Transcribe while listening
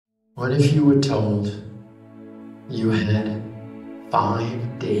What if you were told you had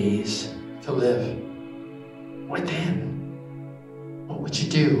 5 days to live? What then? What would you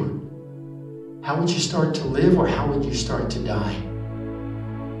do? How would you start to live, or how would you start to die?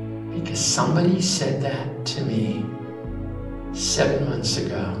 Because somebody said that to me 7 months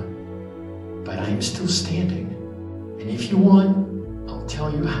ago, but I'm still standing. And if you want, I'll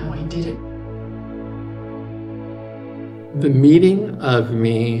tell you how I did it. The meeting of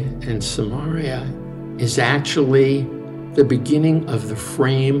me and Samahria is actually the beginning of the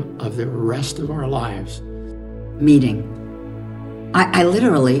frame of the rest of our lives. Meeting. I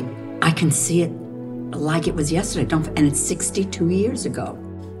literally, I can see it like it was yesterday, and it's 62 years ago.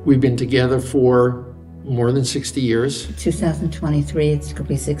 We've been together for more than 60 years. 2023, it's going to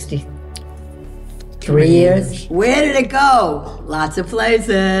be 63 years. Where did it go? Lots of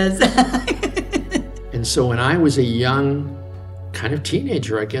places. And so when I was a young kind of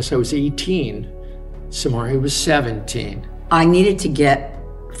teenager, I guess I was 18, Samahria was 17. I needed to get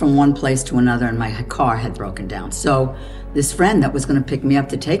from one place to another, and my car had broken down. So this friend that was going to pick me up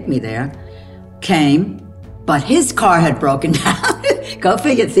to take me there came, but his car had broken down. Go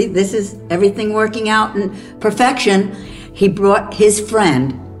figure. See, this is everything working out in perfection. He brought his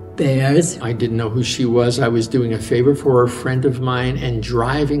friend, Bears. I didn't know who she was. I was doing a favor for a friend of mine and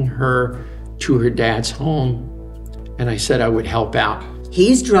driving her to her dad's home, and I said I would help out.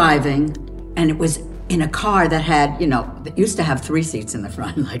 He's driving, and it was in a car that had, that used to have 3 seats in the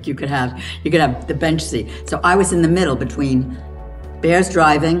front, like you could have the bench seat. So I was in the middle between Bears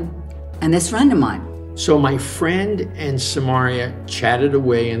driving and this friend of mine. So my friend and Samahria chatted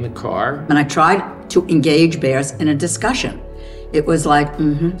away in the car. And I tried to engage Bears in a discussion. It was like,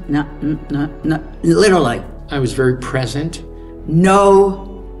 no, literally. I was very present. No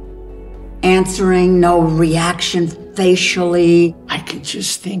answering, no reaction facially. I could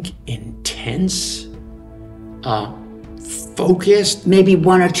just think intense, focused. Maybe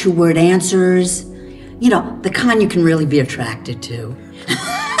 1 or 2 word answers. The kind you can really be attracted to.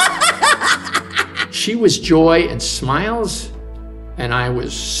 She was joy and smiles, and I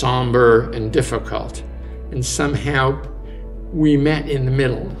was somber and difficult. And somehow we met in the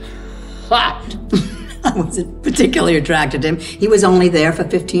middle. Ha! I wasn't particularly attracted to him. He was only there for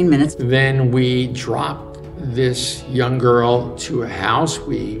 15 minutes. Then we dropped this young girl to a house.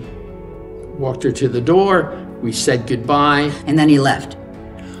 We walked her to the door. We said goodbye. And then he left.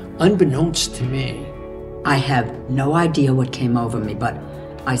 Unbeknownst to me, I have no idea what came over me, but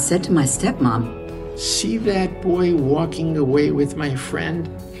I said to my stepmom, see that boy walking away with my friend?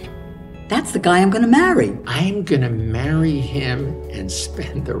 That's the guy I'm going to marry. I'm going to marry him and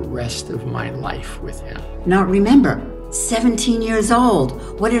spend the rest of my life with him. Now remember, 17 years old.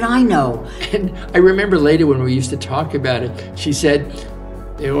 What did I know? And I remember later when we used to talk about it, she said,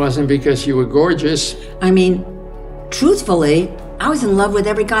 it wasn't because you were gorgeous. I mean, truthfully, I was in love with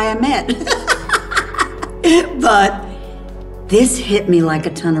every guy I met. But this hit me like a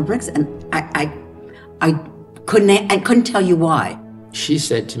ton of bricks, and I couldn't tell you why. She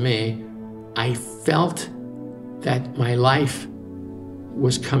said to me, I felt that my life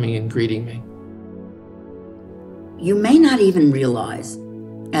was coming and greeting me. You may not even realize,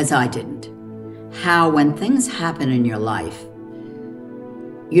 as I didn't, how when things happen in your life,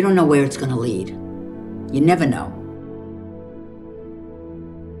 you don't know where it's going to lead. You never know.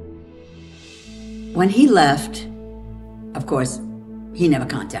 When he left, of course, he never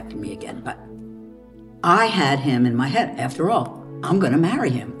contacted me again, but I had him in my head. After all, I'm going to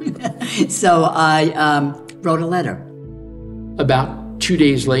marry him. So I wrote a letter. About 2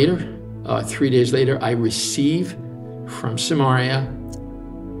 days later, 3 days later, I receive from Samahria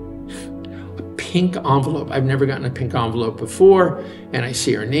a pink envelope. I've never gotten a pink envelope before, and I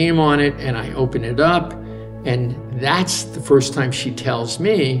see her name on it, and I open it up, and that's the first time she tells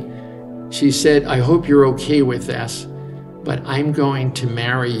me, she said, I hope you're okay with this, but I'm going to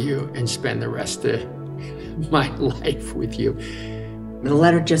marry you and spend the rest of my life with you. The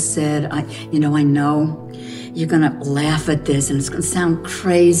letter just said, I know you're gonna laugh at this and it's gonna sound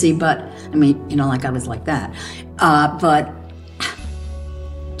crazy, but I mean, like I was like that. But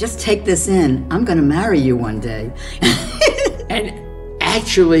just take this in. I'm gonna marry you one day. And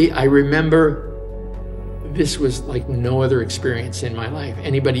actually, I remember this was like no other experience in my life.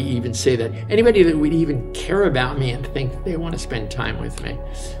 Anybody even say that? Anybody that would even care about me and think they want to spend time with me.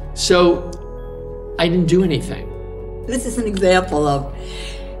 So I didn't do anything. This is an example of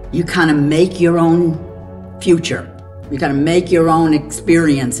you kind of make your own future. You kind of make your own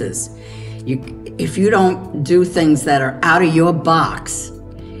experiences. If you don't do things that are out of your box,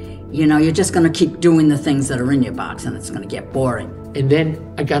 you're just going to keep doing the things that are in your box, and it's going to get boring. And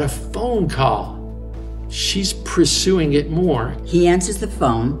then I got a phone call. She's pursuing it more. He answers the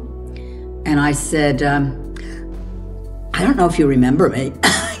phone, and I said, I don't know if you remember me.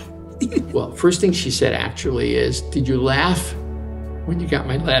 Well, first thing she said actually is, did you laugh when you got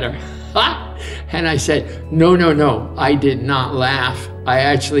my letter? And I said, no, I did not laugh. I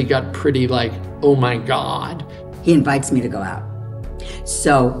actually got pretty like, oh my God. He invites me to go out.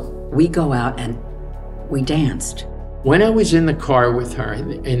 So we go out and we danced. When I was in the car with her,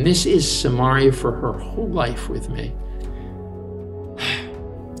 and this is Samahria for her whole life with me,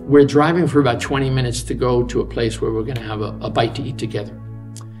 we're driving for about 20 minutes to go to a place where we're gonna have a bite to eat together.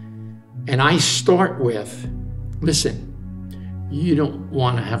 And I start with, listen, you don't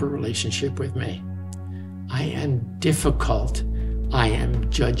wanna have a relationship with me. I am difficult. I am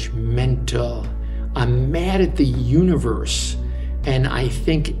judgmental. I'm mad at the universe. And I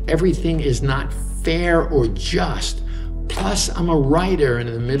think everything is not fair or just. Plus, I'm a writer and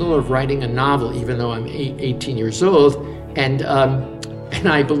in the middle of writing a novel, even though I'm 18 years old. And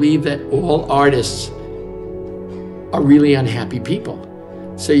I believe that all artists are really unhappy people.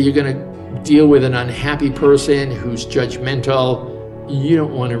 So you're gonna deal with an unhappy person who's judgmental. You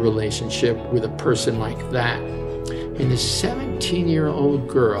don't want a relationship with a person like that. And the 17-year-old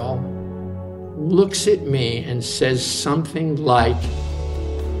girl looks at me and says something like,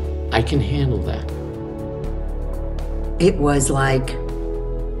 I can handle that. It was like,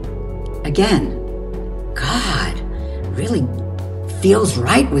 again, God really feels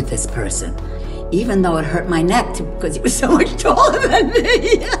right with this person, even though it hurt my neck because he was so much taller than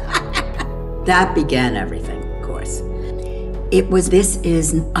me. That began everything, of course. This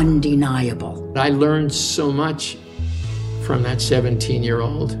is undeniable. I learned so much from that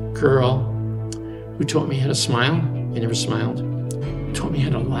 17-year-old girl who taught me how to smile. I never smiled. Taught me how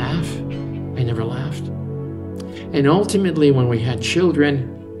to laugh. I never laughed. And ultimately, when we had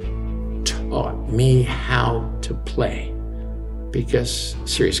children, taught me how to play. Because a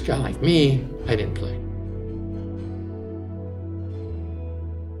serious guy like me, I didn't play.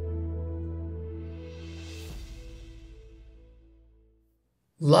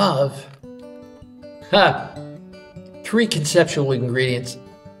 Love. Three conceptual ingredients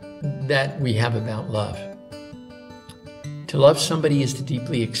that we have about love. To love somebody is to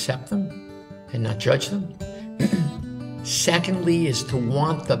deeply accept them and not judge them. Secondly is to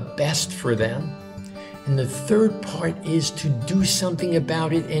want the best for them. And the third part is to do something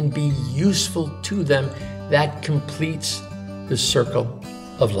about it and be useful to them. That completes the circle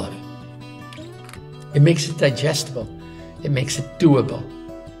of love. It makes it digestible. It makes it doable.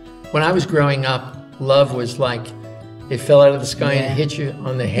 When I was growing up, love was like it fell out of the sky and hit you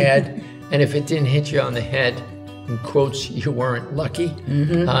on the head. And if it didn't hit you on the head, in quotes, you weren't lucky.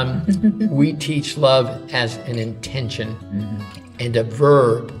 We teach love as an intention and a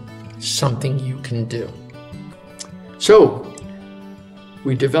verb, something you can do. So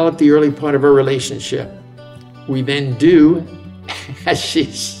we developed the early part of our relationship. We then do, as she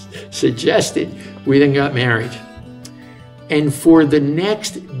suggested, we then got married. And for the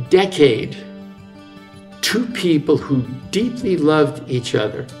next decade, two people who deeply loved each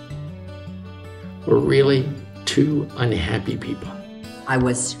other were really two unhappy people. I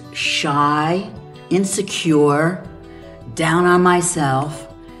was shy, insecure, down on myself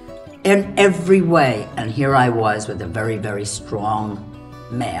in every way. And here I was with a very, very strong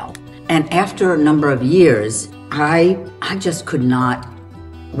male. And after a number of years, I just could not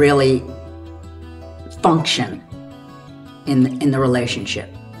really function in the relationship.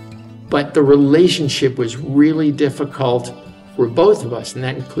 But the relationship was really difficult for both of us, and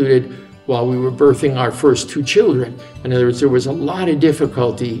that included while we were birthing our first two children. In other words, there was a lot of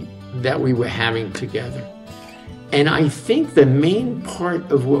difficulty that we were having together. And I think the main part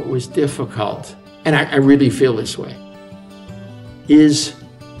of what was difficult, and I really feel this way, is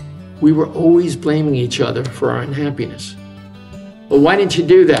we were always blaming each other for our unhappiness. Well, why didn't you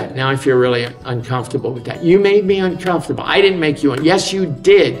do that? Now I feel really uncomfortable with that. You made me uncomfortable. I didn't make you. Yes, you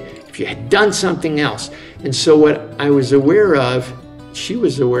did. If you had done something else. And so what I was aware of, she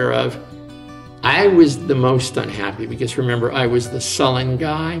was aware of, I was the most unhappy because remember, I was the sullen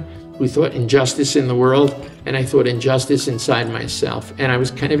guy who thought injustice in the world, and I thought injustice inside myself, and I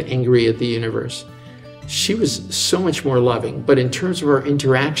was kind of angry at the universe. She was so much more loving, but in terms of our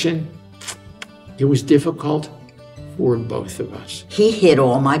interaction, it was difficult for both of us. He hit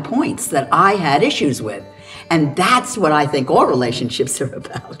all my points that I had issues with. And that's what I think all relationships are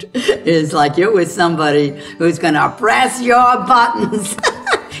about, is like you're with somebody who's gonna press your buttons.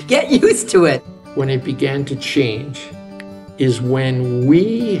 Get used to it. When it began to change is when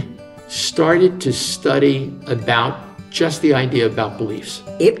we started to study about just the idea about beliefs?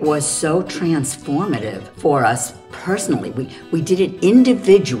 It was so transformative for us personally. We did it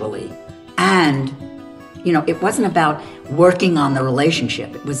individually, and it wasn't about working on the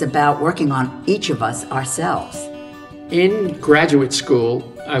relationship. It was about working on each of us ourselves. In graduate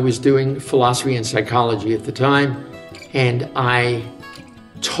school, I was doing philosophy and psychology at the time, and I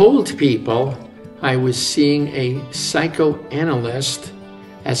told people I was seeing a psychoanalyst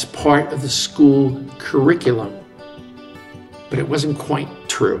as part of the school curriculum. But it wasn't quite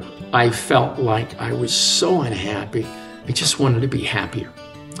true. I felt like I was so unhappy. I just wanted to be happier.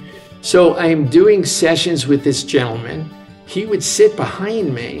 So I'm doing sessions with this gentleman. He would sit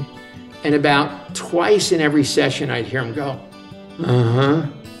behind me, and about twice in every session, I'd hear him go,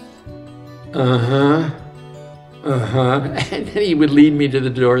 and then he would lead me to the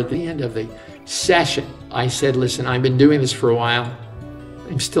door at the end of the session. I said, listen, I've been doing this for a while.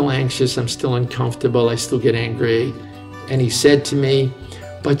 I'm still anxious, I'm still uncomfortable, I still get angry. And he said to me,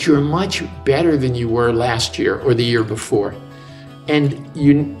 but you're much better than you were last year or the year before. And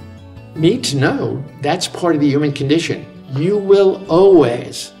you need to know that's part of the human condition. You will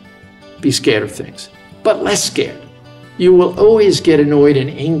always be scared of things, but less scared. You will always get annoyed and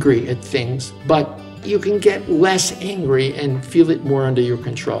angry at things, but you can get less angry and feel it more under your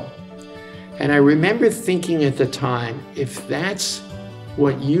control. And I remember thinking at the time, if that's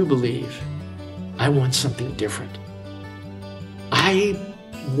what you believe, I want something different. I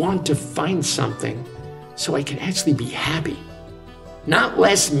want to find something so I can actually be happy. Not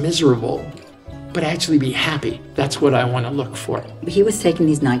less miserable, but actually be happy. That's what I want to look for. He was taking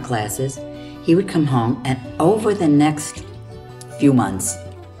these night classes. He would come home, and over the next few months,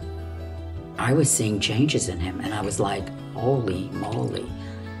 I was seeing changes in him, and I was like, holy moly.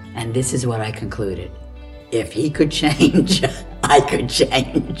 And this is what I concluded. If he could change, I could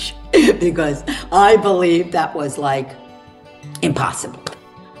change. Because I believed that was like impossible.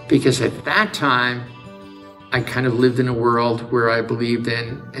 Because at that time, I kind of lived in a world where I believed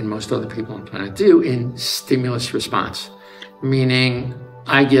in, and most other people on the planet do, in stimulus response. Meaning,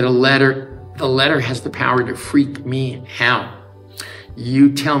 I get a letter, the letter has the power to freak me out.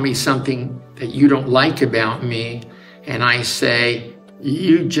 You tell me something that you don't like about me, and I say,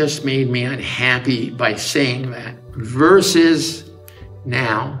 you just made me unhappy by saying that. Versus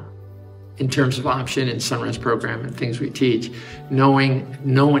now, in terms of option and Sunrise program and things we teach, knowing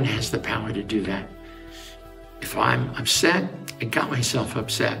no one has the power to do that. If I'm upset, I got myself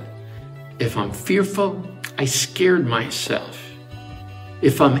upset. If I'm fearful, I scared myself.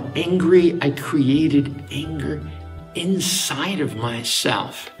 If I'm angry, I created anger inside of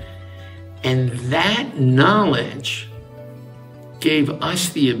myself. And that knowledge gave us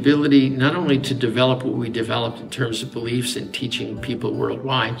the ability not only to develop what we developed in terms of beliefs and teaching people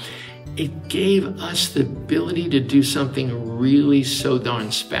worldwide, it gave us the ability to do something really so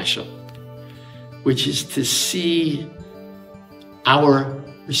darn special, which is to see our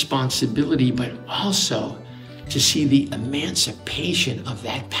responsibility, but also to see the emancipation of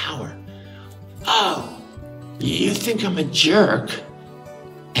that power. Oh, you think I'm a jerk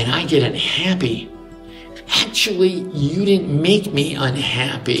and I get unhappy. Actually, you didn't make me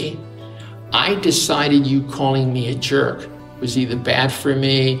unhappy. I decided you calling me a jerk was either bad for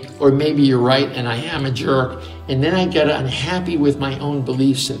me, or maybe you're right and I am a jerk. And then I get unhappy with my own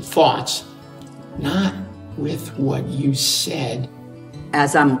beliefs and thoughts, not with what you said.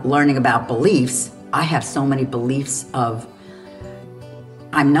 As I'm learning about beliefs, I have so many beliefs of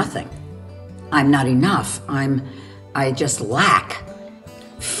I'm nothing. I'm not enough. I just lack.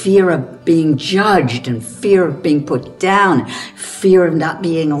 Fear of being judged, and fear of being put down, fear of not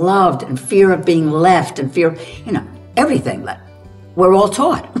being loved, and fear of being left, and fear, everything that we're all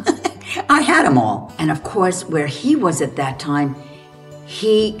taught. I had them all. And of course, where he was at that time,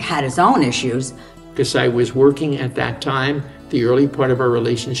 he had his own issues. Because I was working at that time, the early part of our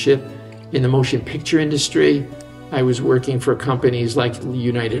relationship, in the motion picture industry. I was working for companies like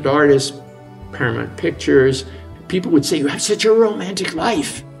United Artists, Paramount Pictures. People would say, you have such a romantic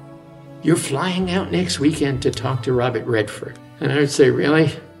life. You're flying out next weekend to talk to Robert Redford. And I would say,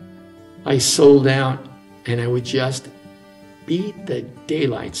 really? I sold out, and I would just beat the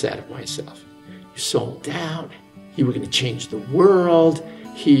daylights out of myself. You sold out. You were going to change the world.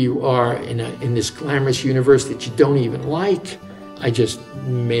 Here you are in this glamorous universe that you don't even like. I just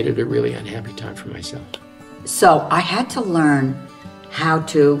made it a really unhappy time for myself. So I had to learn how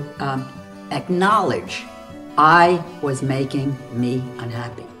to acknowledge I was making me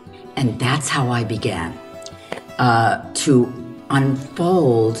unhappy. And that's how I began to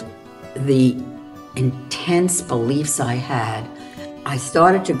unfold the intense beliefs I had. I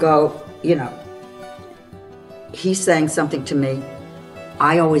started to go, he's saying something to me,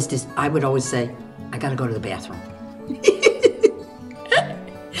 I would always say, I gotta go to the bathroom.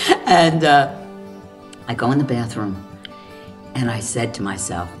 And I go in the bathroom and I said to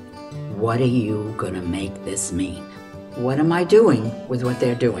myself, what are you gonna make this mean? What am I doing with what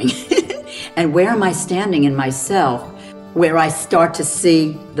they're doing? And where am I standing in myself, where I start to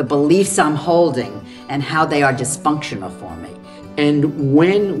see the beliefs I'm holding and how they are dysfunctional for me? And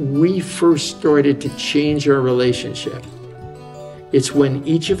when we first started to change our relationship, it's when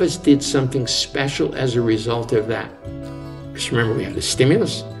each of us did something special as a result of that. Because remember, we have the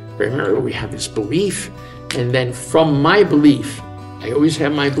stimulus, remember, we have this belief, and then from my belief, I always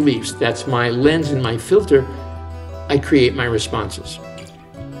have my beliefs, that's my lens and my filter, I create my responses.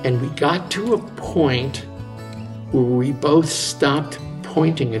 And we got to a point where we both stopped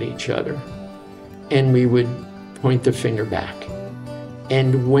pointing at each other, and we would point the finger back.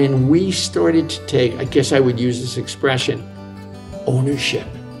 And when we started to take, I guess I would use this expression, ownership,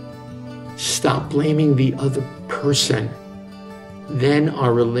 stop blaming the other person, then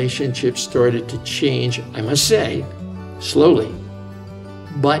our relationship started to change, I must say, slowly,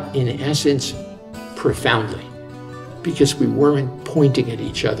 but in essence, profoundly, because we weren't pointing at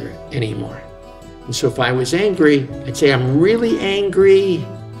each other anymore. And so if I was angry, I'd say, I'm really angry.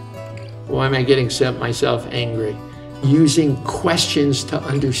 Why am I getting myself angry? Using questions to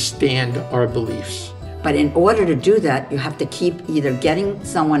understand our beliefs. But in order to do that, you have to keep either getting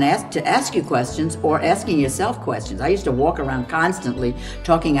someone to ask you questions or asking yourself questions. I used to walk around constantly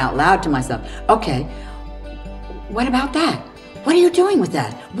talking out loud to myself. Okay, what about that? What are you doing with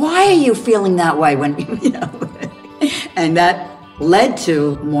that? Why are you feeling that way when, And that led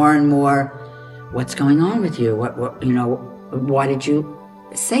to more and more, what's going on with you? Why did you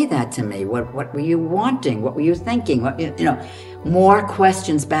say that to me? What were you wanting? What were you thinking? More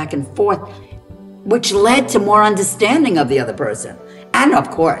questions back and forth, which led to more understanding of the other person. And of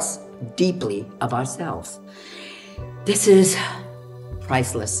course, deeply of ourselves. This is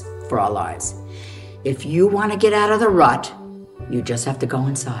priceless for our lives. If you want to get out of the rut, you just have to go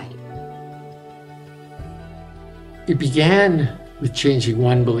inside. It began with changing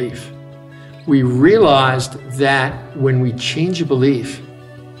one belief. We realized that when we change a belief,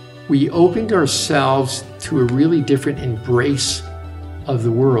 we opened ourselves to a really different embrace of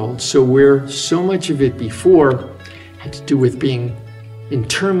the world. So where so much of it before had to do with being in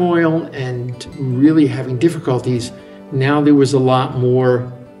turmoil and really having difficulties, now there was a lot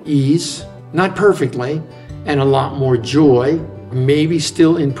more ease, not perfectly, and a lot more joy, maybe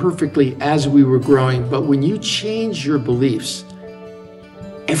still imperfectly as we were growing. But when you change your beliefs,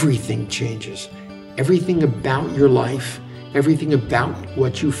 everything changes. Everything about your life, everything about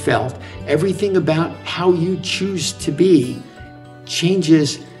what you felt, everything about how you choose to be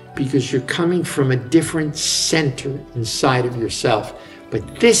changes, because you're coming from a different center inside of yourself.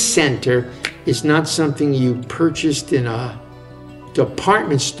 But this center is not something you purchased in a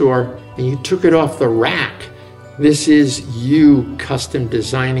department store and you took it off the rack. This is you custom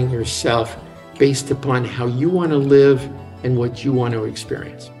designing yourself based upon how you want to live and what you want to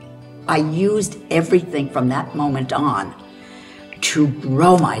experience. I used everything from that moment on to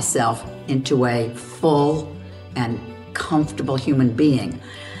grow myself into a full and comfortable human being.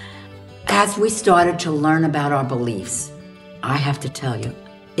 As we started to learn about our beliefs, I have to tell you,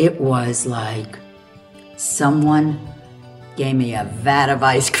 it was like someone gave me a vat of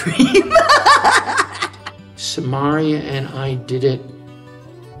ice cream. Samahria and I did it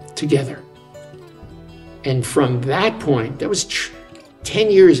together. And from that point, that was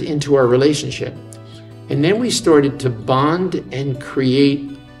 10 years into our relationship. And then we started to bond and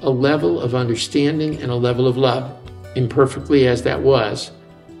create a level of understanding and a level of love, imperfectly as that was,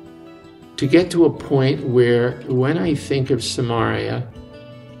 to get to a point where when I think of Samahria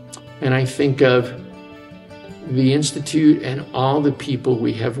and I think of the Institute and all the people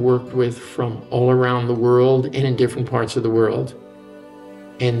we have worked with from all around the world and in different parts of the world,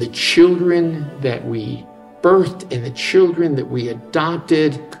 and the children that we birthed and the children that we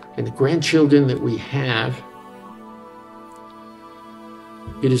adopted and the grandchildren that we have,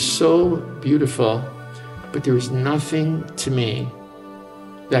 it is so beautiful, but there is nothing to me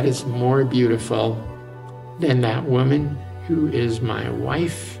that is more beautiful than that woman who is my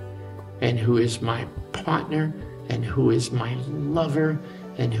wife and who is my partner and who is my lover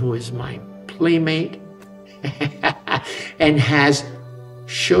and who is my playmate and has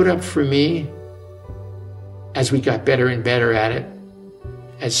showed up for me as we got better and better at it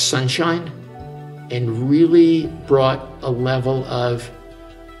as sunshine, and really brought a level of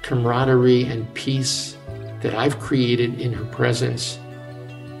camaraderie and peace that I've created in her presence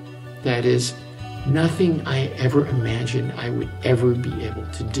that is nothing I ever imagined I would ever be able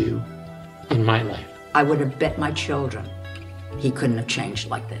to do in my life. I would have bet my children he couldn't have changed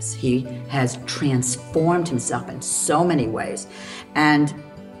like this. He has transformed himself in so many ways. And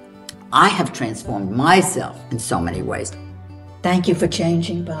I have transformed myself in so many ways. Thank you for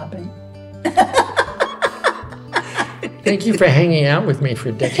changing, Bobby. Thank you for hanging out with me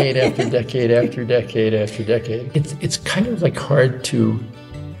for decade after decade after decade after decade. It's kind of like hard to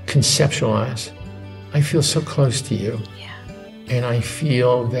conceptualize. I feel so close to you. Yeah. And I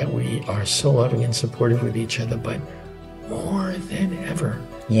feel that we are so loving and supportive with each other, but more than ever.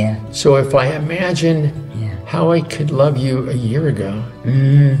 Yeah. So if I imagine how I could love you a year ago,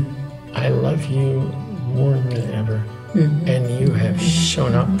 I love you more than ever. And you have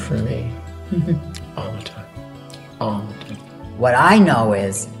shown up for me all the time. All the time. What I know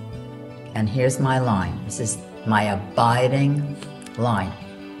is, and here's my line, this is my abiding line.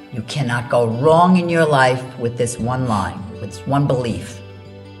 You cannot go wrong in your life with this one line, with this one belief.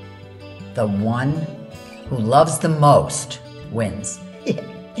 The one who loves the most wins.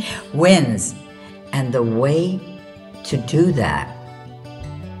 Wins. And the way to do that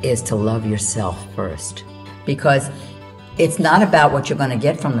is to love yourself first. Because it's not about what you're going to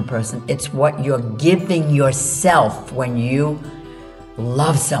get from the person, it's what you're giving yourself when you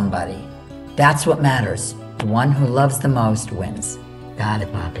love somebody. That's what matters. The one who loves the most wins. Got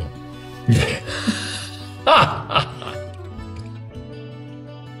it, Bobby.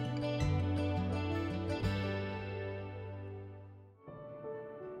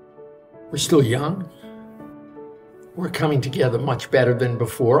 We're still young. We're coming together much better than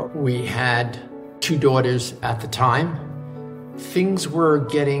before. We had 2 daughters at the time. Things were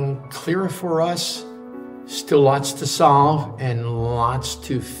getting clearer for us. Still lots to solve and lots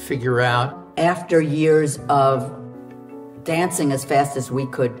to figure out. After years of dancing as fast as we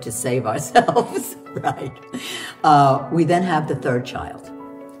could to save ourselves, right? We then have the 3rd child,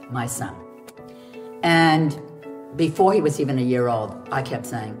 my son. And before he was even a year old, I kept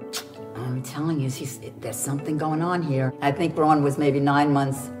saying, I'm telling you, there's something going on here. I think Braun was maybe 9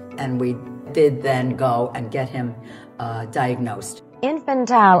 months, and we did then go and get him diagnosed.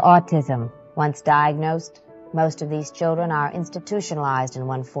 Infantile autism. Once diagnosed, most of these children are institutionalized in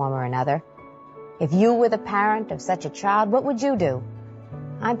one form or another. If you were the parent of such a child, what would you do?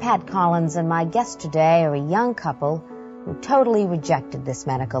 I'm Pat Collins, and my guests today are a young couple who totally rejected this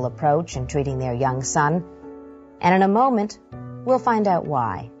medical approach in treating their young son. And in a moment, we'll find out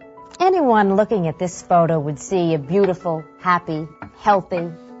why. Anyone looking at this photo would see a beautiful, happy,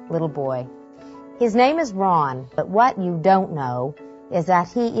 healthy little boy. His name is Ron, but what you don't know is that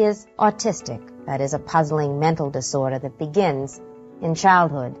he is autistic. That is a puzzling mental disorder that begins in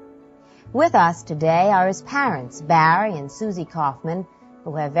childhood. With us today are his parents, Barry and Susie Kaufman,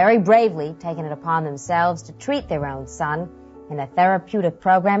 who have very bravely taken it upon themselves to treat their own son in a therapeutic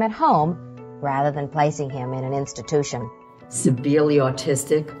program at home rather than placing him in an institution. Severely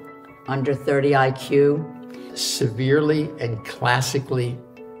autistic, under 30 IQ. Severely and classically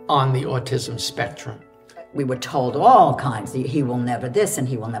on the autism spectrum. We were told all kinds. He will never this, and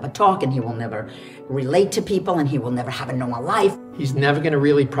he will never talk, and he will never relate to people, and he will never have a normal life. He's never going to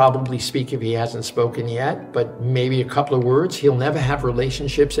really probably speak if he hasn't spoken yet, but maybe a couple of words. He'll never have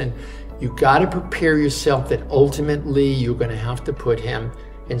relationships, and you got to prepare yourself that ultimately you're going to have to put him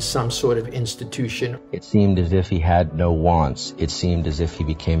in some sort of institution. It seemed as if he had no wants. It seemed as if he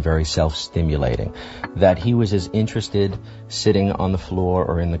became very self-stimulating, that he was as interested sitting on the floor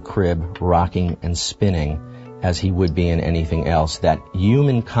or in the crib, rocking and spinning, as he would be in anything else. That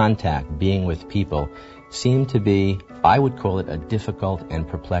human contact, being with people, seemed to be, I would call it, a difficult and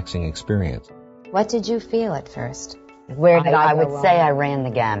perplexing experience. What did you feel at first? Where did I would say I ran the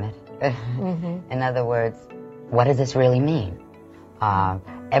gamut. In other words, what does this really mean?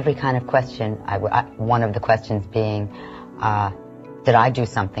 Every kind of question, one of the questions being, did I do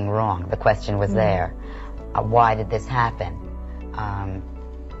something wrong? The question was there. Why did this happen?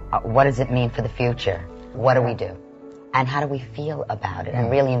 What does it mean for the future? What do we do? And how do we feel about it?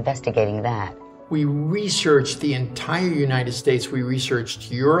 And really investigating that. We researched the entire United States. We researched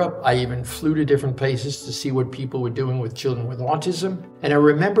Europe. I even flew to different places to see what people were doing with children with autism. And I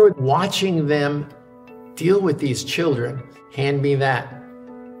remember watching them deal with these children. Hand me that.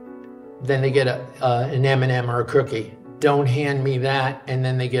 Then they get an M&M or a cookie. Don't hand me that. And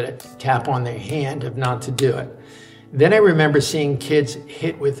then they get a tap on their hand of not to do it. Then I remember seeing kids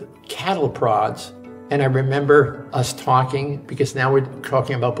hit with cattle prods. And I remember us talking, because now we're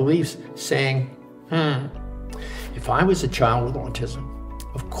talking about beliefs, saying, if I was a child with autism,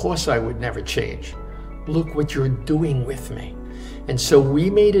 of course I would never change. Look what you're doing with me. And so we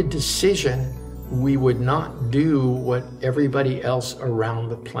made a decision we would not do what everybody else around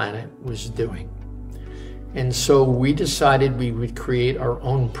the planet was doing. And so we decided we would create our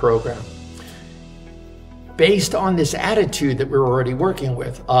own program based on this attitude that we were already working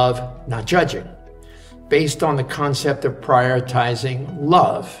with of not judging, based on the concept of prioritizing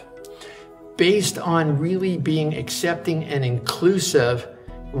love, based on really being accepting and inclusive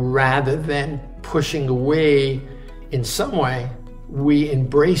rather than pushing away. In some way, we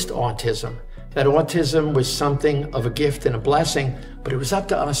embraced autism, that autism was something of a gift and a blessing, but it was up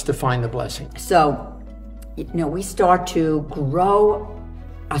to us to find the blessing. So, we start to grow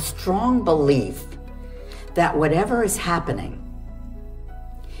a strong belief that whatever is happening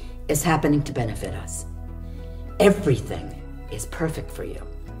to benefit us. Everything is perfect for you.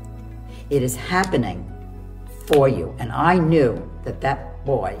 It is happening for you. And I knew that that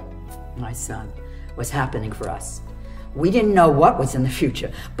boy, my son, was happening for us. We didn't know what was in the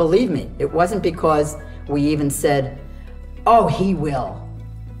future. Believe me, it wasn't because we even said, oh, he will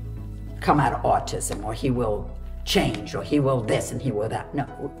come out of autism, or he will change, or he will this and he will that. No,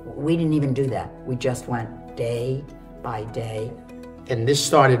 we didn't even do that. We just went day by day. And this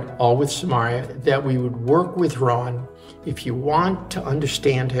started all with Samahria, that we would work with Ron. If you want to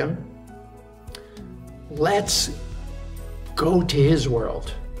understand him, let's go to his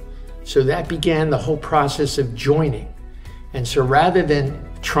world. So that began the whole process of joining. And so rather than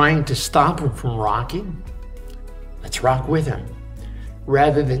trying to stop him from rocking, let's rock with him.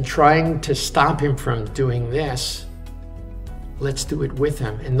 Rather than trying to stop him from doing this, let's do it with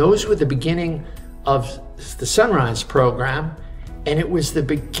him. And those were the beginning of the Sunrise program. And it was the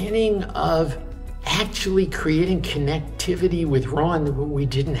beginning of actually creating connectivity with Ron that we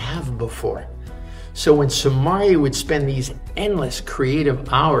didn't have before. So when Samahria would spend these endless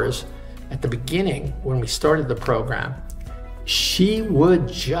creative hours at the beginning, when we started the program, she would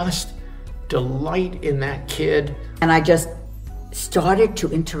just delight in that kid. And I just started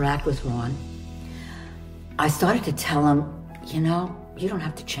to interact with Ron. I started to tell him, you don't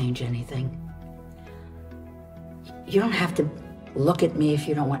have to change anything. You don't have to look at me if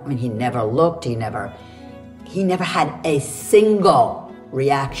you don't want. I mean, he never looked, he never had a single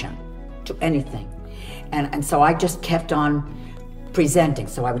reaction to anything. And so I just kept on presenting.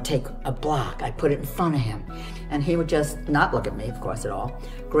 So I would take a block, I put it in front of him, and he would just not look at me, of course, at all,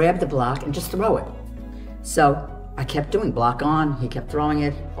 grab the block and just throw it. So I kept doing block on, he kept throwing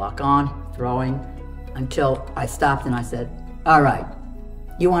it, block on, throwing, until I stopped and I said, all right,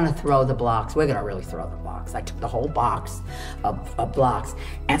 you want to throw the blocks? We're going to really throw the blocks. I took the whole box of blocks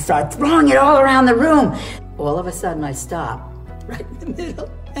and started throwing it all around the room. All of a sudden I stopped right in the middle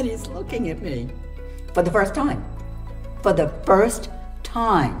and he's looking at me for the first time. For the first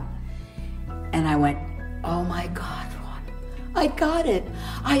time. And I went, oh my God, Ron, I got it.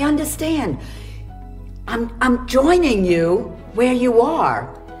 I understand. I'm joining you where you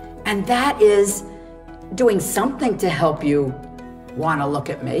are. And that is doing something to help you want to look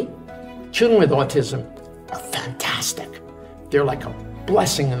at me. Children with autism are fantastic. They're like a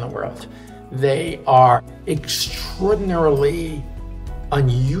blessing in the world. They are extraordinarily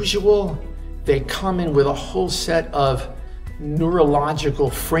unusual. They come in with a whole set of neurological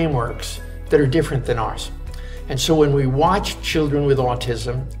frameworks that are different than ours. And so when we watch children with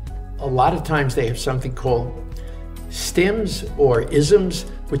autism, a lot of times they have something called stims or isms,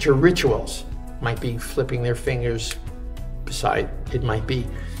 which are rituals. Might be flipping their fingers beside, it might be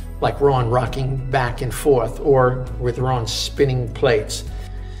like Ron rocking back and forth, or with Ron spinning plates.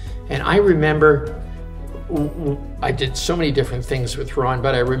 And I remember, I did so many different things with Ron,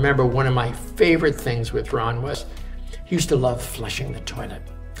 but I remember one of my favorite things with Ron was he used to love flushing the toilet.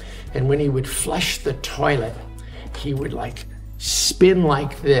 And when he would flush the toilet, he would like spin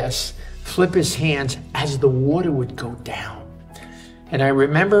like this, flip his hands as the water would go down. And I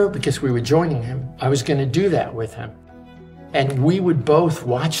remember, because we were joining him, I was going to do that with him. And we would both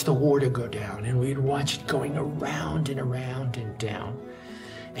watch the water go down, and we'd watch it going around and around and down.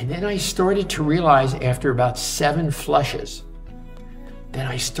 And then I started to realize after about 7 flushes that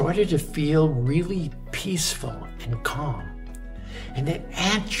I started to feel really peaceful and calm. And that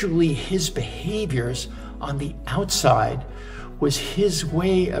actually his behaviors on the outside was his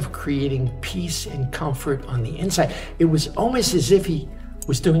way of creating peace and comfort on the inside. It was almost as if he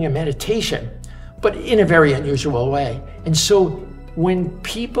was doing a meditation, but in a very unusual way. And so when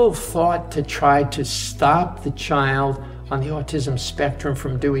people thought to try to stop the child on the autism spectrum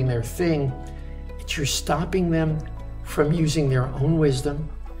from doing their thing, you're stopping them from using their own wisdom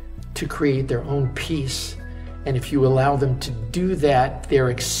to create their own peace. And if you allow them to do that,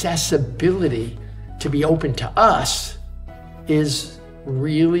 their accessibility to be open to us is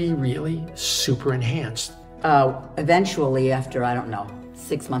really, really super enhanced. Eventually, after, I don't know,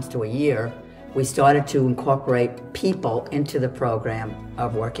 6 months to a year, we started to incorporate people into the program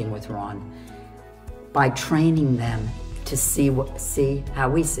of working with Ron by training them to see how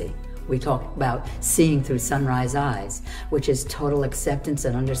we see. We talk about seeing through sunrise eyes, which is total acceptance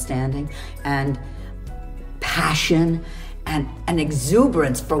and understanding and passion and an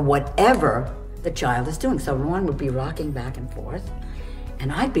exuberance for whatever the child is doing. So Ron would be rocking back and forth,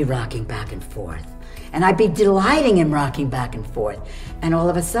 and I'd be rocking back and forth, and I'd be delighting in rocking back and forth. And all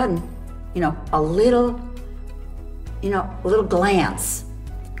of a sudden, a little glance,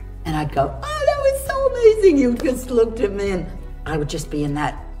 and I'd go, "Oh, that was so amazing, you just looked at me." And I would just be in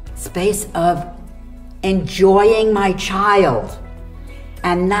that space of enjoying my child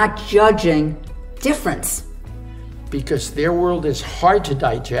and not judging difference. Because their world is hard to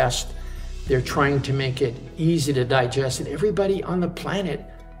digest, they're trying to make it easy to digest, and everybody on the planet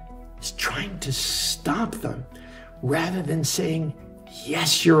is trying to stop them rather than saying,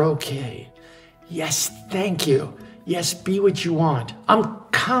 "Yes, you're okay. Yes, thank you. Yes, be what you want. I'm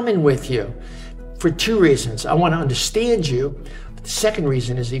coming with you." For two reasons. I want to understand you. But the second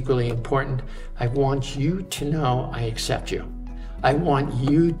reason is equally important. I want you to know I accept you. I want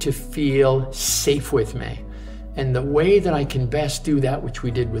you to feel safe with me. And the way that I can best do that, which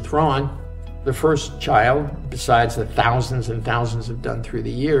we did with Ron, the first child, besides the thousands and thousands I've done through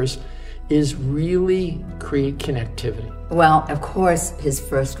the years, is really create connectivity. Well, of course, his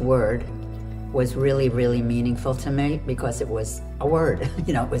first word was really, really meaningful to me because it was a word.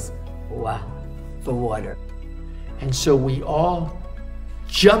 It was "wa" for water. And so we all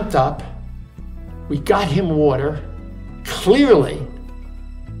jumped up. We got him water. Clearly,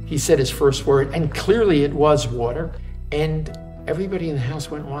 he said his first word, and clearly it was water. And everybody in the house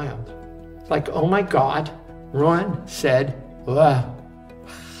went wild. Like, "Oh my God," Ron said, "Wa."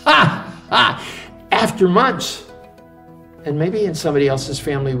 Ha! Ha! After months. And maybe in somebody else's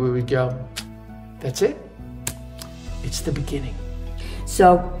family we would go, "That's it. It's the beginning."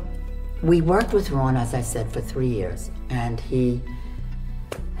 So we worked with Ron, as I said, for 3 years. And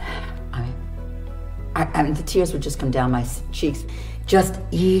I mean, the tears would just come down my cheeks. Just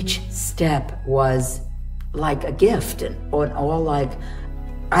each step was like a gift, or like,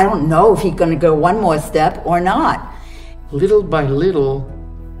 I don't know if he's going to go one more step or not. Little by little,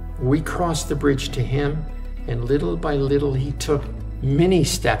 we crossed the bridge to him, and little by little, he took many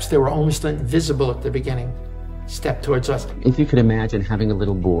steps. They were almost invisible at the beginning, step towards us. If you could imagine having a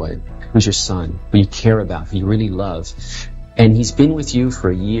little boy who's your son, who you care about, who you really love, and he's been with you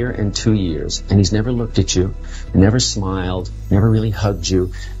for 1 year and 2 years, and he's never looked at you, never smiled, never really hugged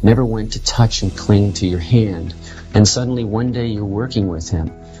you, never went to touch and cling to your hand, and suddenly one day you're working with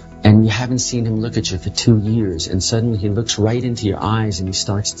him, and you haven't seen him look at you for 2 years, and suddenly he looks right into your eyes and he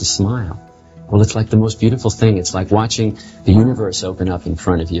starts to smile. Well, it's like the most beautiful thing. It's like watching the universe open up in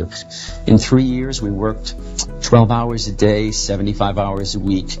front of you. In 3 years, we worked 12 hours a day, 75 hours a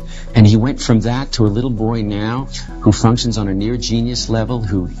week. And he went from that to a little boy now who functions on a near genius level,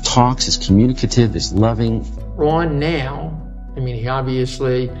 who talks, is communicative, is loving. Ron now, he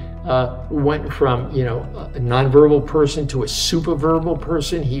obviously went from, a nonverbal person to a superverbal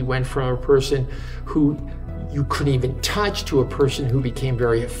person. He went from a person who you couldn't even touch to a person who became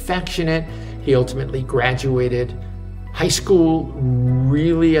very affectionate. He ultimately graduated high school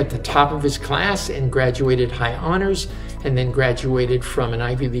really at the top of his class and graduated high honors, and then graduated from an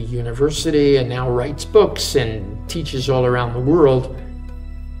Ivy League university and now writes books and teaches all around the world,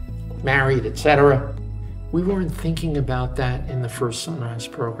 married, etc. We weren't thinking about that in the first Sunrise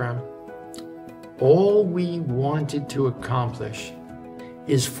program. All we wanted to accomplish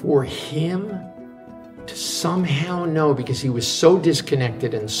is for him to somehow know, because he was so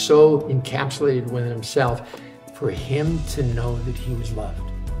disconnected and so encapsulated within himself, for him to know that he was loved.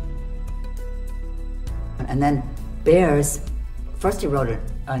 And then Bears, first he wrote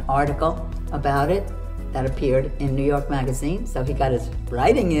an article about it that appeared in New York Magazine, so he got his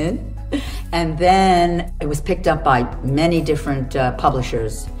writing in. And then it was picked up by many different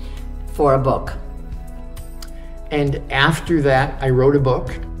publishers for a book. And after that, I wrote a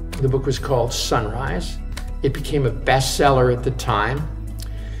book. The book was called Sunrise. It became a bestseller at the time.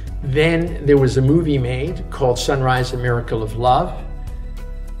 Then there was a movie made called Sunrise, A Miracle of Love,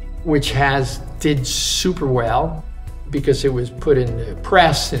 which did super well because it was put in the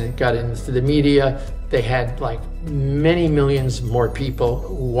press and it got into the media. They had like many millions more people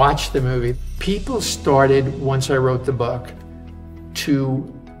watch the movie. People started, once I wrote the book,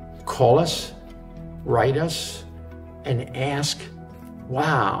 to call us, write us, and ask,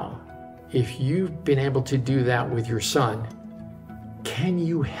 wow, if you've been able to do that with your son, can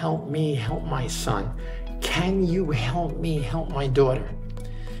you help me help my son? Can you help me help my daughter?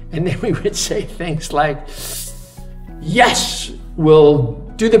 And then we would say things like, yes, we'll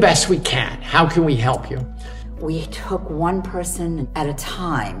do the best we can. How can we help you? We took one person at a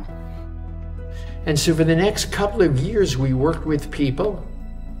time. And so for the next couple of years, we worked with people.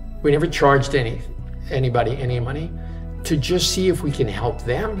 We never charged anybody any money, to just see if we can help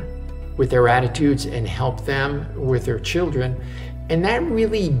them with their attitudes and help them with their children. And that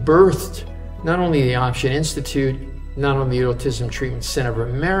really birthed not only the Option Institute, not only the Autism Treatment Center of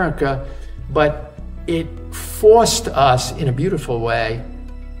America, but it forced us in a beautiful way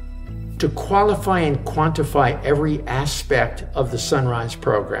to qualify and quantify every aspect of the Sunrise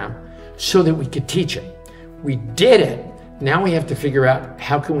program so that we could teach it. We did it. Now we have to figure out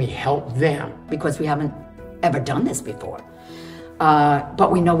how can we help them. Because we haven't ever done this before.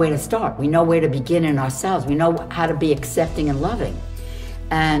 But we know where to start. We know where to begin in ourselves. We know how to be accepting and loving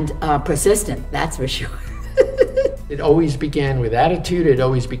and persistent, that's for sure. It always began with attitude. It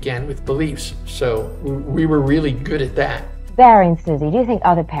always began with beliefs. So we were really good at that. Barry and Susie, do you think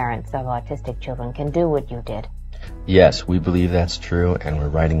other parents of autistic children can do what you did? Yes, we believe that's true, and we're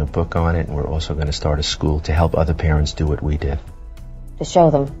writing a book on it, and we're also going to start a school to help other parents do what we did. To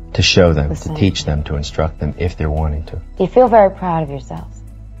show them? To show them, to teach them, to instruct them if they're wanting to. You feel very proud of yourselves.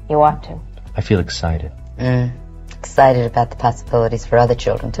 You ought to. I feel excited. Excited about the possibilities for other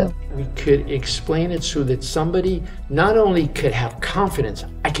children, too. We could explain it so that somebody not only could have confidence,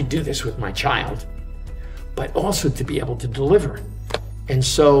 I could do this with my child, but also to be able to deliver. And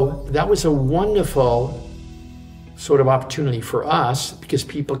so that was a wonderful sort of opportunity for us, because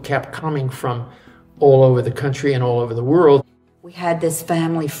people kept coming from all over the country and all over the world. We had this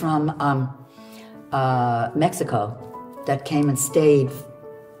family from Mexico that came and stayed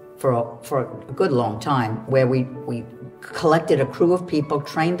for a good long time, where we collected a crew of people,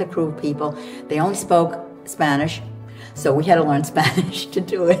 trained a crew of people. They only spoke Spanish, so we had to learn Spanish to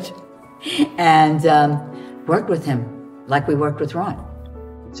do it, and worked with him like we worked with Ron.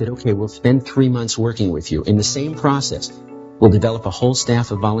 Said, okay, we'll spend 3 months working with you. In the same process, we'll develop a whole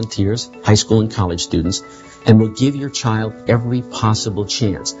staff of volunteers, high school and college students, and we'll give your child every possible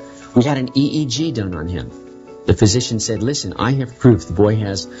chance. We had an EEG done on him. The physician said, listen, I have proof the boy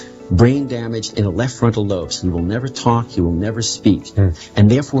has brain damage in the left frontal lobes. He will never talk, he will never speak. And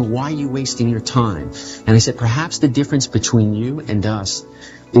therefore, why are you wasting your time? And I said, perhaps the difference between you and us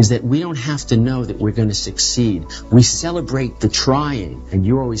is that we don't have to know that we're going to succeed. We celebrate the trying, and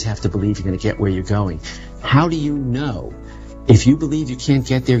you always have to believe you're going to get where you're going. How do you know? If you believe you can't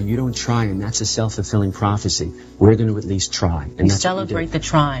get there, you don't try, and that's a self-fulfilling prophecy. We're going to at least try. And that's celebrate the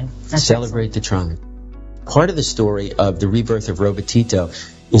trying. Celebrate the trying. Part of the story of the rebirth of Robertito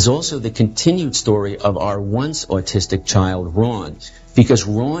is also the continued story of our once autistic child, Ron, because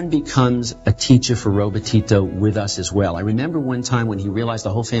Ron becomes a teacher for Robertito with us as well. I remember one time when he realized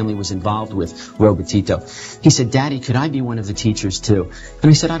the whole family was involved with Robertito, he said, Daddy, could I be one of the teachers too? And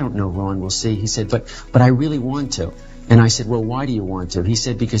I said, I don't know, Ron, we'll see. He said, but I really want to. And I said, well, why do you want to? He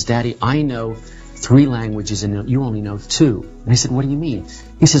said, because Daddy, I know 3 languages and you only know 2. And I said, what do you mean?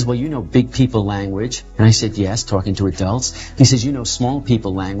 He says, well, you know big people language. And I said, yes, talking to adults. He says, you know small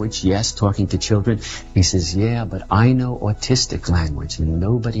people language. Yes, talking to children. He says, yeah, but I know autistic language and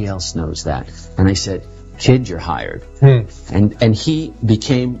nobody else knows that. And I said, kid, you're hired. And he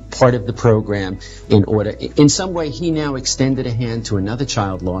became part of the program in some way he now extended a hand to another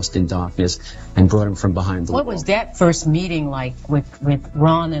child lost in darkness and brought him from behind the wall. What was that first meeting like with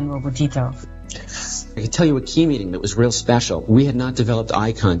Ron and Robertito? I can tell you a key meeting that was real special. We had not developed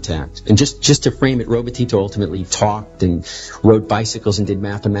eye contact. And just to frame it, Robertito ultimately talked and rode bicycles and did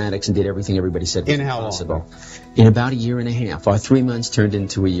mathematics and did everything everybody said was possible. In about a year and a half. Our 3 months turned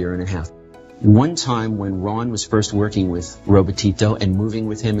into a year and a half. One time when Ron was first working with Robertito and moving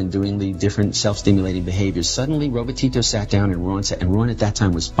with him and doing the different self-stimulating behaviors, suddenly Robertito sat down and Ron at that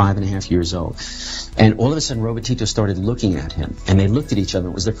time was 5.5 years old. And all of a sudden Robertito started looking at him and they looked at each other.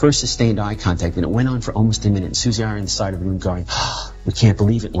 It was their first sustained eye contact and it went on for almost a minute. And Susie and I are on the side of the room going, oh, we can't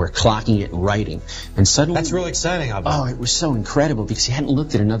believe it. We're clocking it and writing. And suddenly... That's really exciting, I bet. Oh, it was so incredible because he hadn't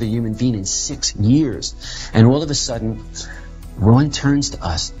looked at another human being in 6 years. And all of a sudden... Ron turns to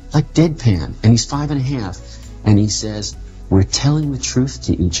us like deadpan, and he's 5.5, and he says, we're telling the truth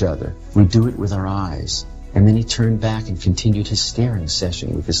to each other. We do it with our eyes. And then he turned back and continued his staring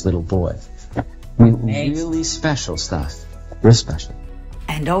session with this little boy. Really special stuff. Real special.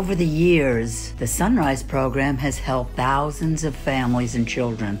 And over the years, the Sunrise program has helped thousands of families and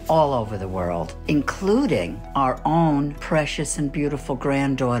children all over the world, including our own precious and beautiful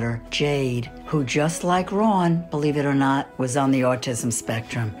granddaughter, Jade, who, just like Ron, believe it or not, was on the autism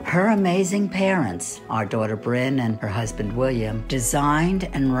spectrum. Her amazing parents, our daughter Bryn and her husband William, designed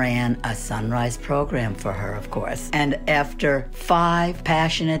and ran a sunrise program for her, of course. And after 5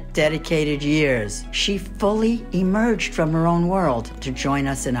 passionate, dedicated years, she fully emerged from her own world to join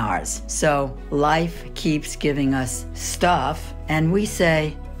us in ours. So life keeps giving us stuff, and we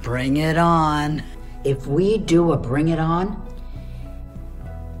say, bring it on. If we do a bring it on,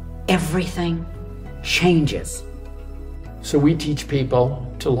 everything changes. So we teach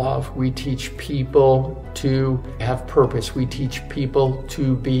people to love. We teach people to have purpose. We teach people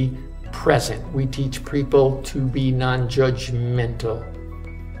to be present. We teach people to be non-judgmental.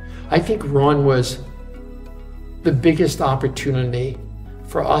 I think Ron was the biggest opportunity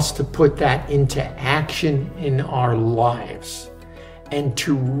for us to put that into action in our lives and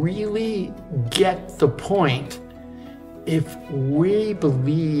to really get the point. If we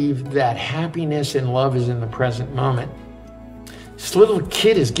believe that happiness and love is in the present moment, this little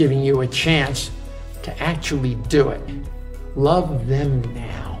kid is giving you a chance to actually do it. Love them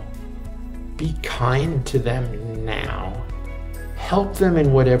now. Be kind to them now. Help them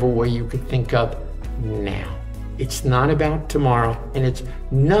in whatever way you could think of now. It's not about tomorrow, and it's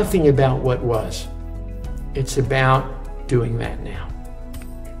nothing about what was. It's about doing that now.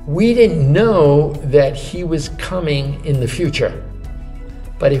 We didn't know that he was coming in the future.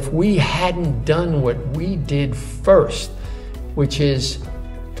 But if we hadn't done what we did first, which is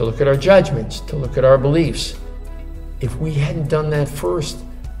to look at our judgments, to look at our beliefs, if we hadn't done that first,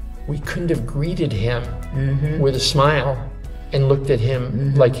 we couldn't have greeted him with a smile and looked at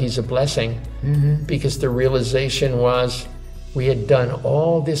him like he's a blessing, because the realization was we had done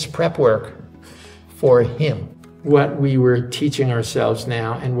all this prep work for him. What we were teaching ourselves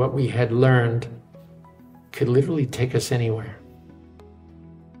now and what we had learned could literally take us anywhere.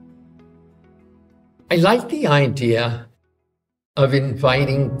 I like the idea of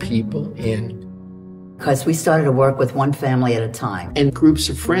inviting people in. Because we started to work with one family at a time. And groups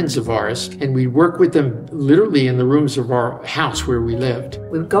of friends of ours, and we'd work with them literally in the rooms of our house where we lived.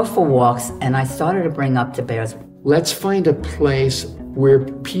 We would go for walks, and I started to bring up to Bears. Let's find a place where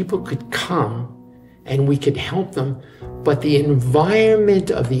people could come and we could help them, but the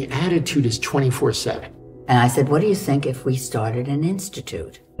environment of the attitude is 24/7. And I said, what do you think if we started an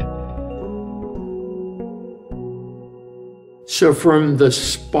institute? So from the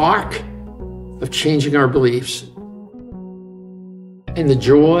spark of changing our beliefs and the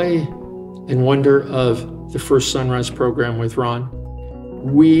joy and wonder of the first Sunrise program with Ron,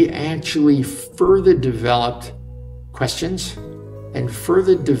 we actually further developed questions and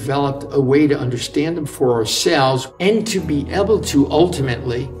further developed a way to understand them for ourselves and to be able to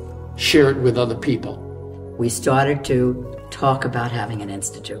ultimately share it with other people. We started to talk about having an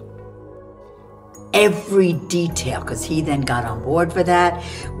institute. Every detail, because he then got on board for that.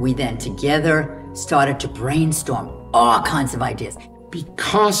 We then together started to brainstorm all kinds of ideas.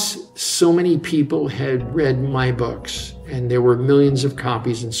 Because so many people had read my books and there were millions of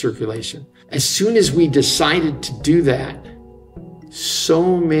copies in circulation, as soon as we decided to do that,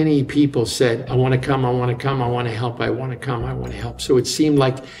 so many people said, I want to come, I want to come, I want to help, I want to come, I want to help. So it seemed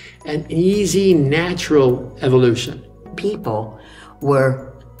like an easy, natural evolution. People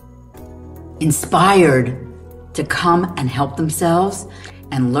were inspired to come and help themselves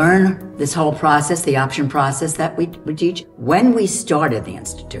and learn this whole process, the option process that we teach. When we started the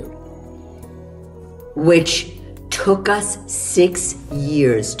Institute, which took us 6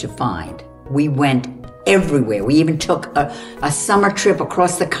 years to find, we went everywhere. We even took a summer trip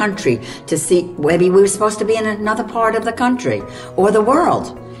across the country to see, maybe we were supposed to be in another part of the country or the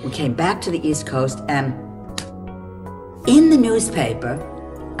world. We came back to the East Coast, and in the newspaper,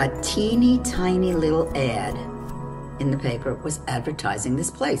 a teeny tiny little ad in the paper was advertising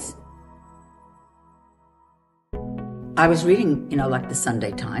this place. I was reading, like the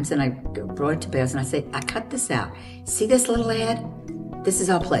Sunday Times, and I brought it to Bears, and I say, I cut this out. See this little ad? This is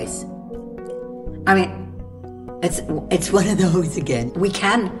our place. I mean, it's one of those again. We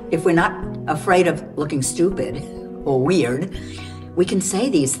can, if we're not afraid of looking stupid or weird, we can say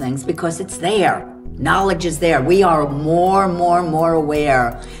these things because it's there. Knowledge is there. We are more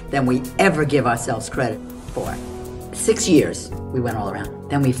aware than we ever give ourselves credit for. 6 years, we went all around.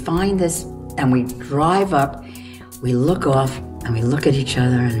 Then we find this, and we drive up, we look off, and we look at each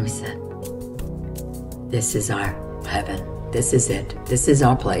other, and we said, this is our heaven. This is it. This is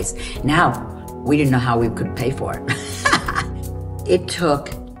our place. Now, we didn't know how we could pay for it. It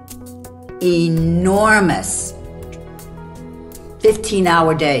took enormous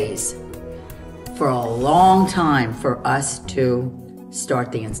 15-hour days for a long time for us to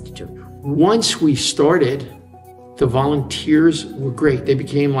start the Institute. once we started, the volunteers were great. They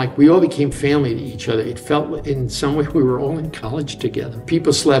became we all became family to each other. It felt in some way we were all in college together.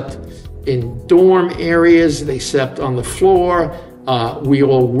 People slept in dorm areas. They slept on the floor. We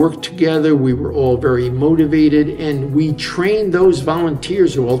all worked together. We were all very motivated, and we trained those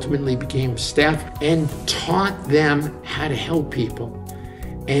volunteers who ultimately became staff and taught them how to help people.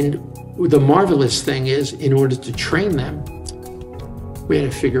 And the marvelous thing is, in order to train them, we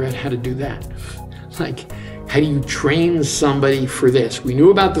had to figure out how to do that. How do you train somebody for this? We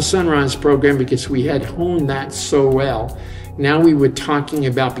knew about the Sunrise program because we had honed that so well. Now we were talking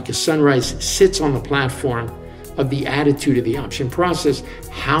about, because Sunrise sits on the platform of the attitude of the option process,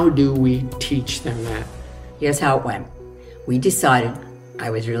 how do we teach them that? Here's how it went. We decided, I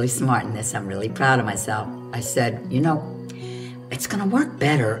was really smart in this, I'm really proud of myself. I said, it's gonna work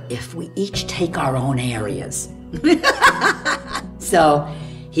better if we each take our own areas. So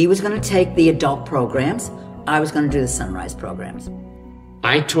he was gonna take the adult programs, I was gonna do the Sunrise programs.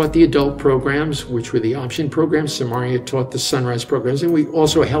 I taught the adult programs, which were the option programs. Samahria taught the Sunrise programs, and we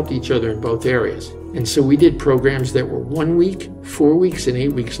also helped each other in both areas. And so we did programs that were 1 week, 4 weeks, and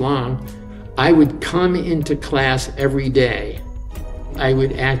 8 weeks long. I would come into class every day. I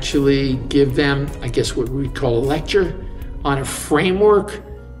would actually give them, I guess what we'd call a lecture on a framework,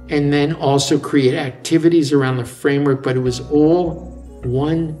 and then also create activities around the framework, but it was all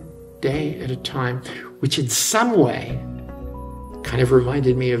 1 day at a time, which in some way kind of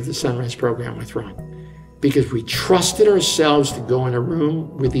reminded me of the Sunrise program with Ron, because we trusted ourselves to go in a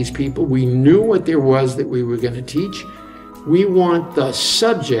room with these people. We knew what there was that we were going to teach. We want the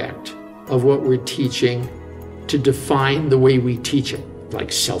subject of what we're teaching to define the way we teach it,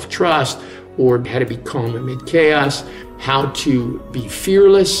 like self-trust, or how to be calm amid chaos, how to be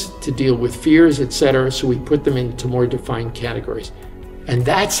fearless, to deal with fears, etc. So we put them into more defined categories. And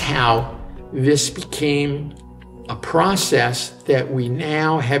that's how this became a process that we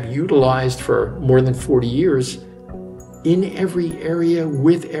now have utilized for more than 40 years in every area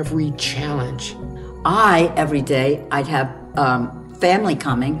with every challenge. Every day, I'd have family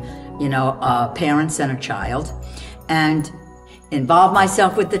coming, parents and a child, and involve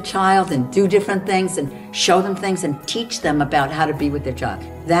myself with the child and do different things and show them things and teach them about how to be with their child.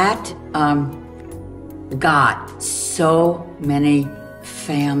 That got so many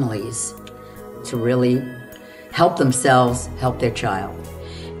families to really help themselves, help their child,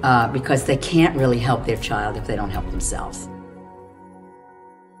 because they can't really help their child if they don't help themselves.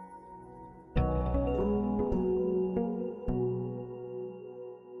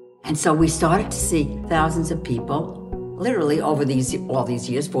 And so we started to see thousands of people, literally over all these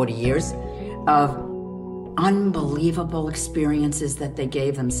years, 40 years, of unbelievable experiences that they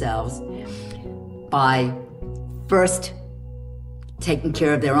gave themselves by first taking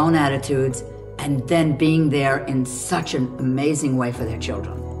care of their own attitudes, and then being there in such an amazing way for their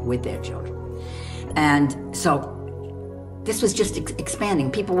children, with their children. And so this was just expanding.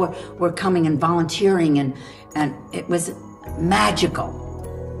 People were coming and volunteering, and it was magical.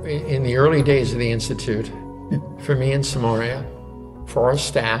 In the early days of the Institute, for me and Samahria, for our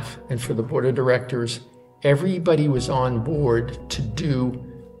staff, and for the board of directors, everybody was on board to do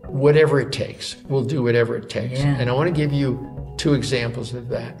whatever it takes. We'll do whatever it takes. Yeah. And I want to give you 2 examples of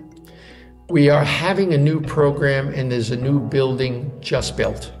that. We are having a new program, and there's a new building just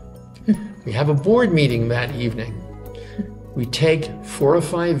built. We have a board meeting that evening. We take 4 or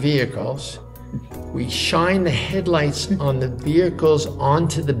 5 vehicles. We shine the headlights on the vehicles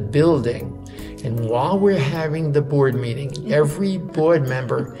onto the building. And while we're having the board meeting, every board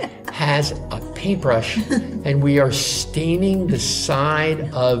member has a paintbrush, and we are staining the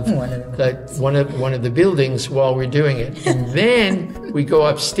side of one of the buildings while we're doing it. And then we go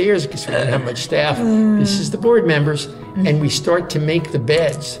upstairs, because we don't have much staff. This is the board members, and we start to make the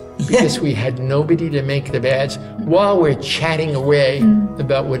beds, because we had nobody to make the beds while we're chatting away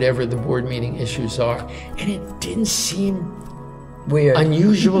about whatever the board meeting issues are. And it didn't seem weird,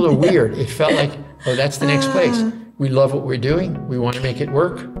 unusual or weird. It felt like, oh, that's the next place. We love what we're doing. We want to make it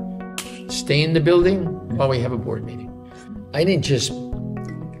work. Stay in the building while we have a board meeting. I didn't just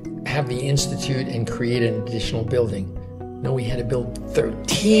have the Institute and create an additional building. No, we had to build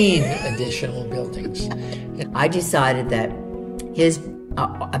 13 additional buildings. And I decided that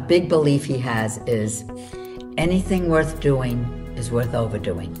a big belief he has is anything worth doing is worth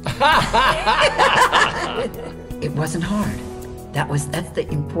overdoing. It wasn't hard. That's the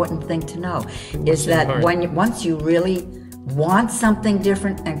important thing to know, is that once you really want something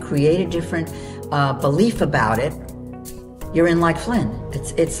different and create a different belief about it, you're in like Flynn.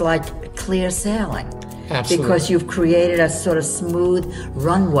 It's like clear sailing. Absolutely. Because you've created a sort of smooth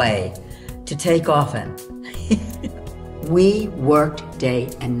runway to take off in. We worked day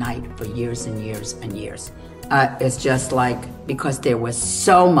and night for years and years and years. It's just like, because there was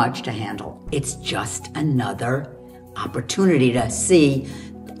so much to handle, it's just another opportunity to see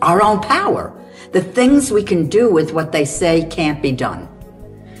our own power, the things we can do with what they say can't be done.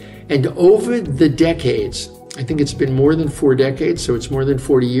 And over the decades, I think it's been more than 4 decades, so it's more than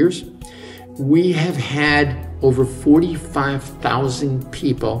 40 years, we have had over 45,000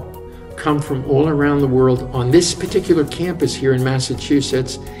 people come from all around the world on this particular campus here in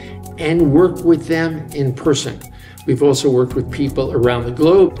Massachusetts and work with them in person. We've also worked with people around the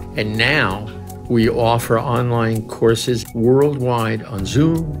globe. And now we offer online courses worldwide on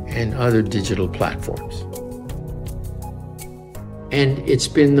Zoom and other digital platforms. And it's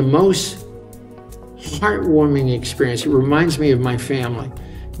been the most heartwarming experience. It reminds me of my family.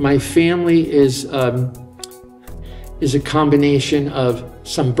 My family is a combination of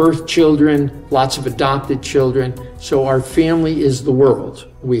some birth children, lots of adopted children. So our family is the world.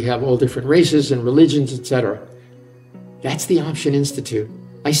 We have all different races and religions, etc. That's the Option Institute.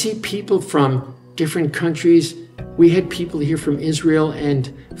 I see people from different countries. We had people here from Israel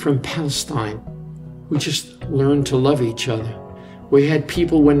and from Palestine who just learned to love each other. We had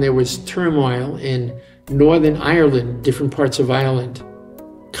people when there was turmoil in Northern Ireland, different parts of Ireland,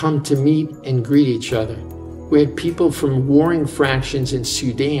 come to meet and greet each other. We had people from warring fractions in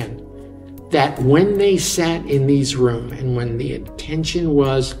Sudan that when they sat in these rooms and when the intention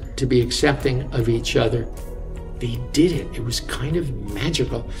was to be accepting of each other, they did it. It was kind of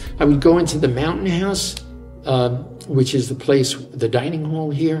magical. I would go into the Mountain House, which is the place, the dining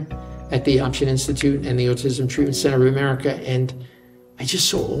hall here at the Option Institute and the Autism Treatment Center of America, and I just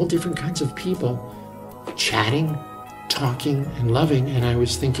saw all different kinds of people chatting, talking, and loving, and I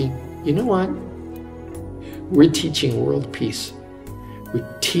was thinking, you know what? We're teaching world peace. We're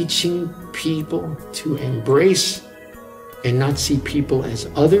teaching people to embrace and not see people as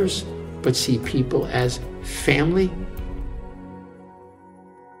others, but see people as family.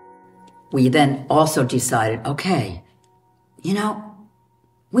 We then also decided, okay, we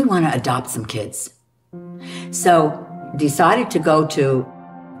want to adopt some kids. So decided to go to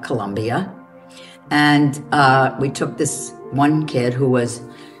Colombia, and we took this one kid who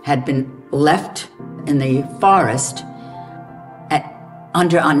had been left in the forest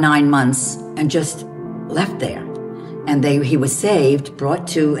under 9 months and just left there. And he was saved, brought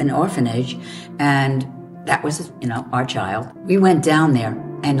to an orphanage, and that was, our child. We went down there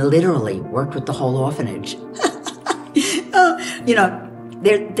and literally worked with the whole orphanage.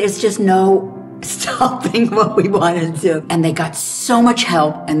 There's just no stopping what we wanted to do. And they got so much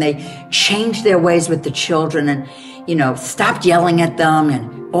help, and they changed their ways with the children and, stopped yelling at them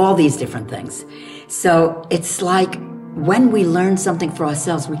and all these different things. So it's like when we learn something for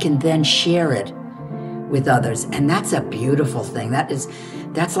ourselves, we can then share it with others. And that's a beautiful thing.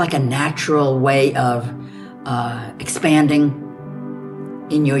 That's like a natural way of expanding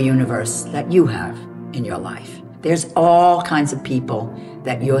in your universe that you have in your life. There's all kinds of people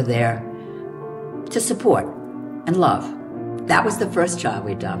that you're there to support and love. That was the first child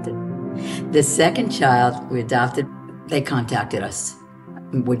we adopted. The second child we adopted, they contacted us.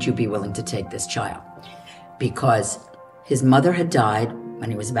 Would you be willing to take this child? Because his mother had died when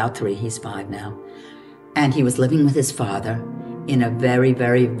he was about 3, he's 5 now, and he was living with his father in a very,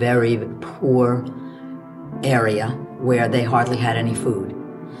 very, very poor area where they hardly had any food.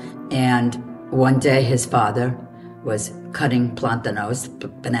 And one day his father was cutting plantanos,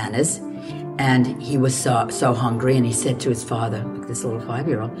 bananas, and he was so hungry, and he said to his father, like this little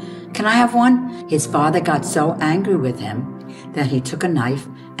 5-year-old, "Can I have one?" His father got so angry with him that he took a knife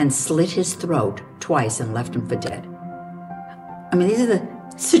and slit his throat twice and left him for dead. I mean, these are the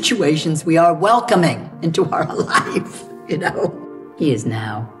situations we are welcoming into our life, He is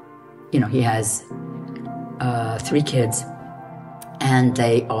now, he has 3 kids, and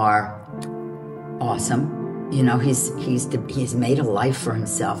they are awesome. He's made a life for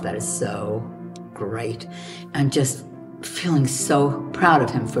himself that is so great, and just feeling so proud of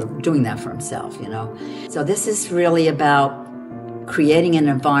him for doing that for himself, So this is really about creating an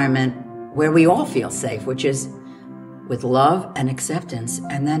environment where we all feel safe, which is with love and acceptance,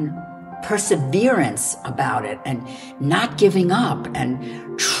 and then perseverance about it, and not giving up,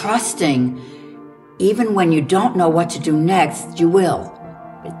 and trusting even when you don't know what to do next, you will.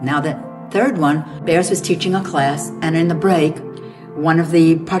 Now the third one, Bears was teaching a class, and in the break, one of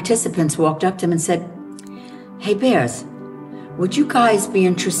the participants walked up to him and said, "Hey Bears, would you guys be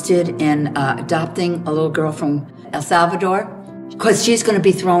interested in adopting a little girl from El Salvador? Because she's going to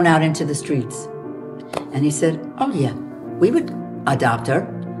be thrown out into the streets." And he said, "Oh yeah, we would adopt her."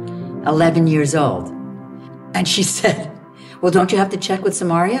 11 years old. And she said, well, don't you have to check with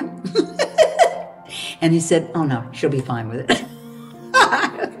Samahria? And he said, oh no, she'll be fine with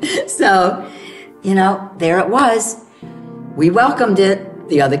it. So, you know, there it was. We welcomed it,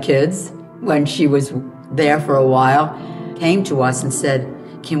 the other kids, when she was there for a while, came to us and said,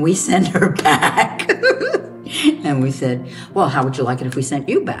 can we send her back? And we said, well, how would you like it if we sent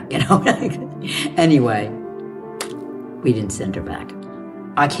you back? You know. Anyway, we didn't send her back.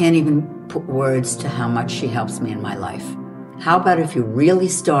 I can't even put words to how much she helps me in my life. How about if you really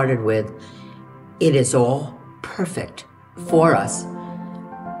started with, it is all perfect for us,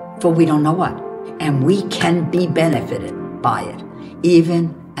 for we don't know what, and we can be benefited by it,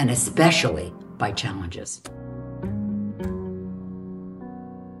 even and especially by challenges.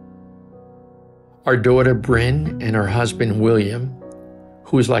 Our daughter Bryn and her husband William,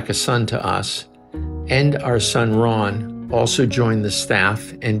 who is like a son to us, and our son Ron also joined the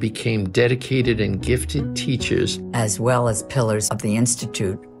staff and became dedicated and gifted teachers, as well as pillars of the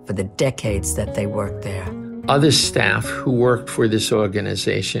Institute for the decades that they worked there. Other staff who worked for this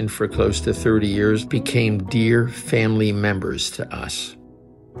organization for close to 30 years became dear family members to us.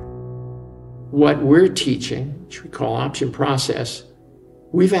 What we're teaching, which we call option process,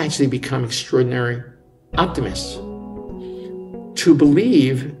 we've actually become extraordinary optimists. To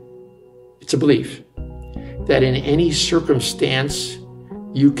believe, it's a belief, that in any circumstance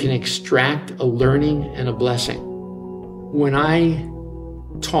you can extract a learning and a blessing. When I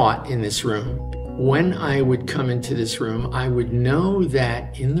taught in this room, when I would come into this room, I would know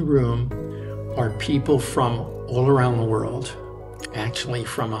that in the room are people from all around the world, actually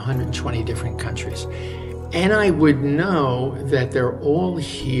from 120 different countries. And I would know that they're all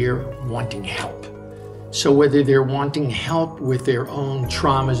here wanting help. So whether they're wanting help with their own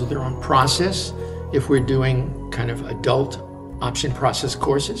traumas or their own process, if we're doing kind of adult option process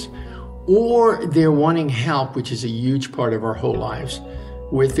courses, or they're wanting help, which is a huge part of our whole lives,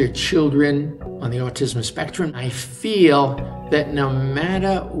 with their children on the autism spectrum. I feel that no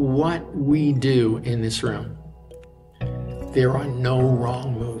matter what we do in this room, there are no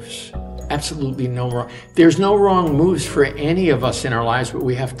wrong moves. Absolutely no wrong. There's no wrong moves for any of us in our lives, but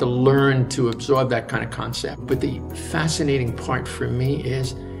we have to learn to absorb that kind of concept. But the fascinating part for me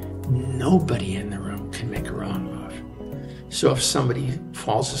is nobody in the room can make a wrong move. So if somebody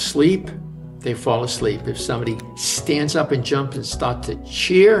falls asleep, they fall asleep. If somebody stands up and jumps and starts to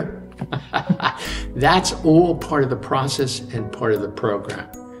cheer, that's all part of the process and part of the program.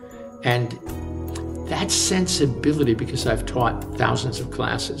 And that sensibility, because I've taught thousands of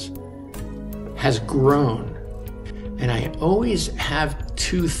classes, has grown. And I always have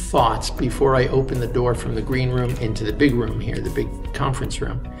two thoughts before I open the door from the green room into the big room here, the big conference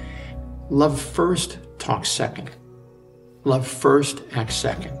room. Love first, talk second. Love first, act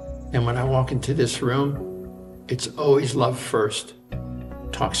second. And when I walk into this room, it's always love first,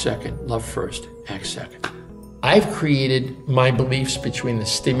 talk second, love first, act second. I've created my beliefs between the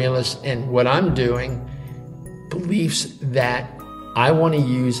stimulus and what I'm doing, beliefs that I want to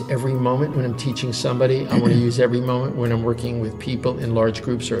use every moment when I'm teaching somebody. I want to use every moment when I'm working with people in large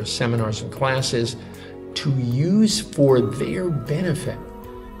groups or seminars and classes to use for their benefit.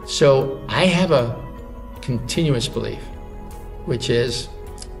 So I have a continuous belief, which is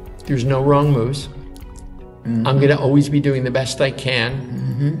there's no wrong moves. Mm-hmm. I'm going to always be doing the best I can.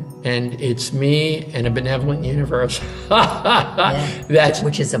 Mm-hmm. And it's me and a benevolent universe. Yeah.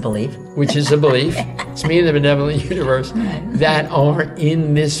 Which is a belief. Which is a belief. It's me and the benevolent universe that are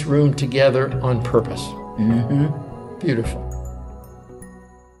in this room together on purpose. Mm-hmm. Beautiful.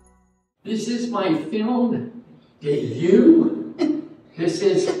 This is my film debut. This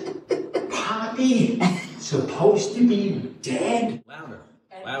is Poppy, supposed to be dead. Louder.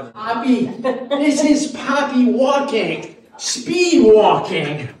 Louder. Poppy, this is Poppy walking, speed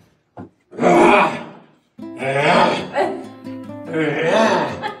walking.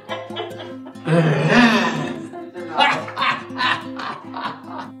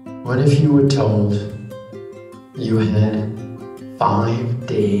 What if you were told you had 5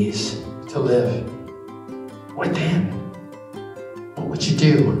 days to live? What then? What would you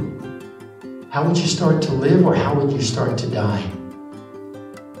do? How would you start to live, or how would you start to die?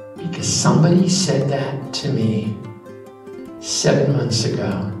 Because somebody said that to me 7 months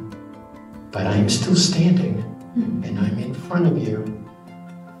ago, but I'm still standing, and I'm in front of you,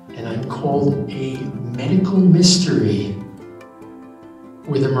 and I'm called a medical mystery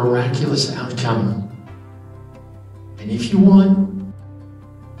with a miraculous outcome. And if you want,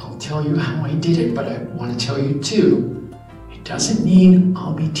 I'll tell you how I did it, but I want to tell you too, it doesn't mean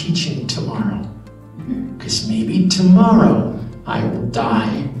I'll be teaching tomorrow, because maybe tomorrow I will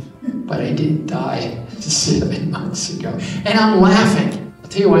die but I didn't die 7 months ago. And I'm laughing. I'll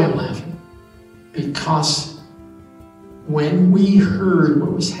tell you why I'm laughing. Because when we heard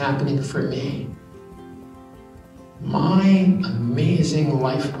what was happening for me, my amazing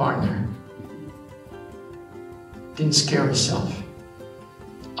life partner didn't scare herself.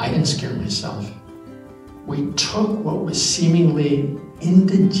 I didn't scare myself. We took what was seemingly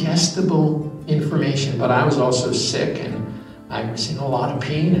indigestible information, but I was also sick and I was in a lot of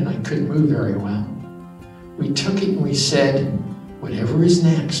pain and I couldn't move very well. We took it and we said, whatever is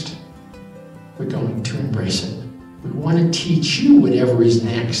next, we're going to embrace it. We want to teach you whatever is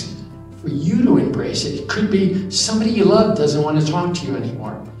next, for you to embrace it. It could be somebody you love doesn't want to talk to you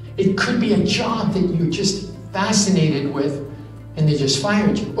anymore. It could be a job that you're just fascinated with and they just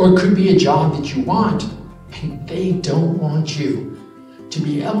fired you. Or it could be a job that you want and they don't want you. To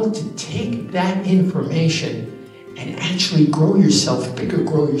be able to take that information and actually grow yourself bigger,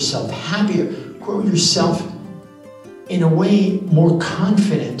 grow yourself happier, grow yourself in a way more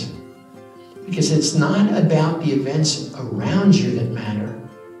confident. Because it's not about the events around you that matter.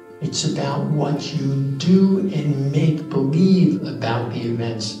 It's about what you do and make believe about the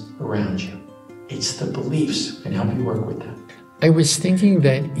events around you. It's the beliefs that help you work with that. I was thinking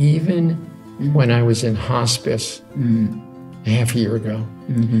that even when I was in hospice a half a year ago,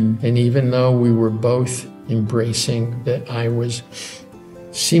 and even though we were both embracing that I was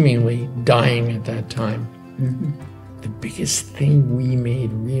seemingly dying at that time, the biggest thing we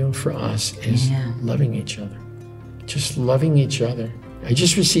made real for us is loving each other. Just loving each other. I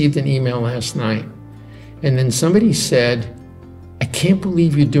just received an email last night, and then somebody said, I can't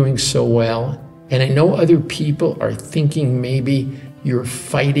believe you're doing so well, and I know other people are thinking maybe you're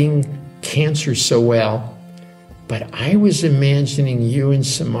fighting cancer so well, but I was imagining you and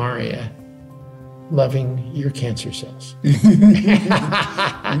Samahria loving your cancer cells.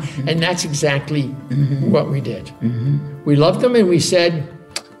 And that's exactly what we did. We loved them and we said,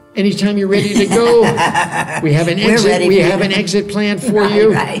 anytime you're ready to go, we have an exit plan for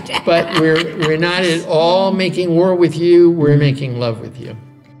you. Right. But we're not at all making war with you, we're making love with you.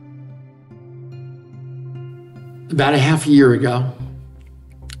 About a half a year ago,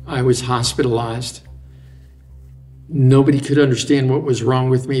 I was hospitalized. Nobody could understand what was wrong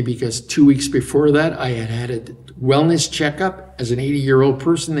with me because 2 weeks before that, I had had a wellness checkup. As an 80-year-old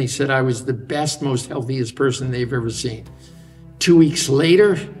person, they said I was the best, most healthiest person they've ever seen. 2 weeks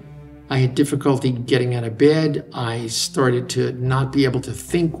later, I had difficulty getting out of bed. I started to not be able to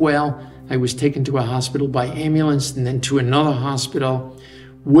think well. I was taken to a hospital by ambulance and then to another hospital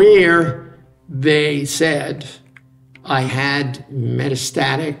where they said I had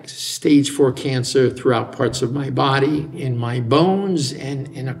metastatic stage 4 cancer throughout parts of my body, in my bones and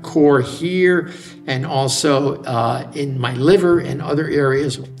in a core here, and also in my liver and other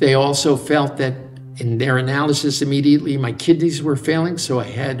areas. They also felt that in their analysis immediately my kidneys were failing, so I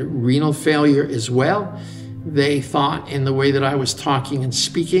had renal failure as well. They thought in the way that I was talking and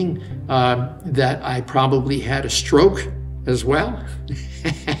speaking that I probably had a stroke as well.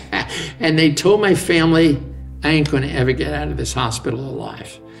 And they told my family, I ain't gonna ever get out of this hospital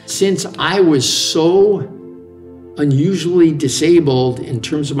alive. Since I was so unusually disabled in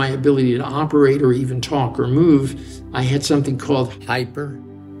terms of my ability to operate or even talk or move, I had something called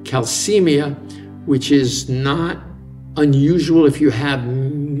hypercalcemia, which is not unusual if you have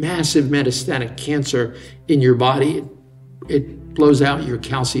massive metastatic cancer in your body. It blows out your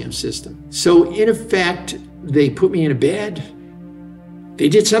calcium system. So in effect, they put me in a bed. They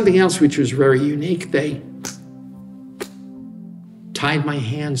did something else which was very unique. They tied my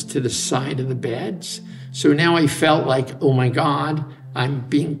hands to the side of the beds. So now I felt like, oh my God, I'm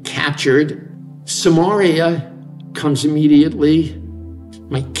being captured. Samahria comes immediately.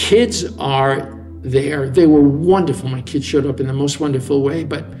 My kids are there. They were wonderful. My kids showed up in the most wonderful way,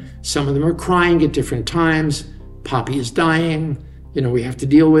 but some of them are crying at different times. Poppy is dying. You know, we have to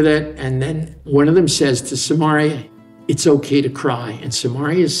deal with it. And then one of them says to Samahria, it's okay to cry. And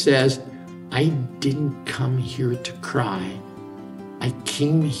Samahria says, I didn't come here to cry. I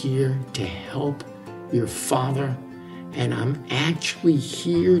came here to help your father, and I'm actually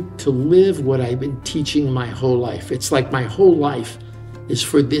here to live what I've been teaching my whole life. It's like my whole life is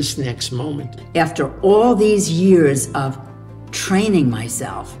for this next moment. After all these years of training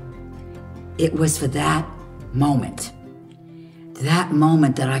myself, it was for that moment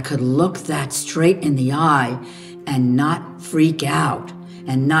that I could look that straight in the eye and not freak out,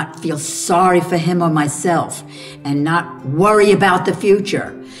 and not feel sorry for him or myself, and not worry about the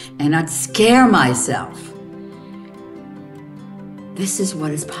future, and not scare myself. This is what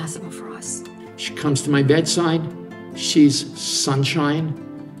is possible for us. She comes to my bedside. She's sunshine.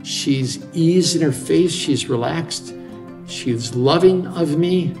 She's ease in her face. She's relaxed. She's loving of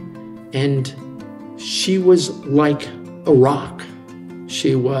me. And she was like a rock.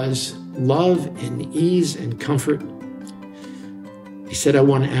 She was love and ease and comfort. He said, I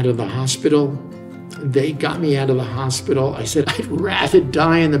want out of the hospital. They got me out of the hospital. I said, I'd rather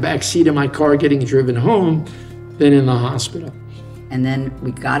die in the back seat of my car getting driven home than in the hospital. And then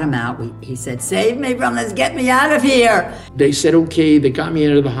we got him out. He said, save me from this, get me out of here. They said, okay, they got me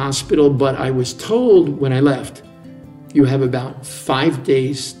out of the hospital, but I was told when I left, you have about 5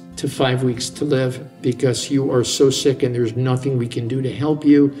 days to 5 weeks to live because you are so sick and there's nothing we can do to help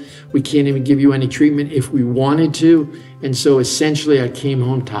you. We can't even give you any treatment if we wanted to. And so essentially I came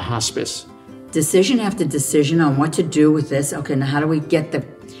home to hospice. Decision after decision on what to do with this. Okay, now how do we get the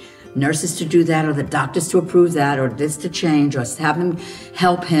nurses to do that or the doctors to approve that or this to change or have them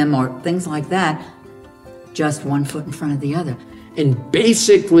help him or things like that? Just one foot in front of the other. And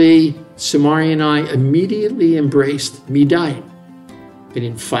basically, Samahria and I immediately embraced me dying. We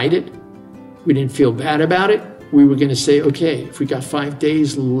didn't fight it. We didn't feel bad about it. We were going to say, okay, if we got 5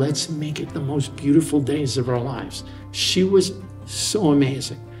 days, let's make it the most beautiful days of our lives. She was so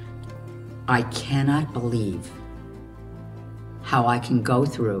amazing. I cannot believe how I can go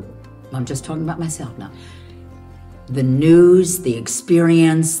through, I'm just talking about myself now, the news, the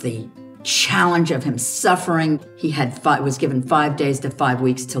experience, the challenge of him suffering. He was given 5 days to 5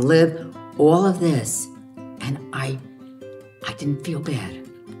 weeks to live, all of this, and I didn't feel bad.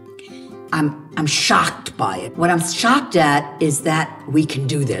 I'm shocked by it. What I'm shocked at is that we can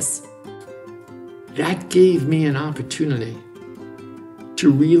do this. That gave me an opportunity to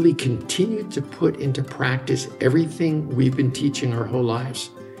really continue to put into practice everything we've been teaching our whole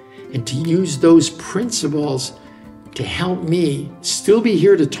lives and to use those principles to help me still be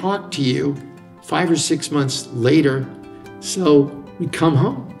here to talk to you 5 or 6 months later. So we come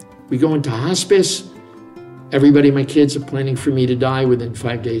home, we go into hospice. Everybody, my kids are planning for me to die within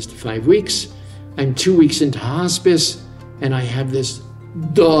 5 days to 5 weeks. I'm 2 weeks into hospice and I have this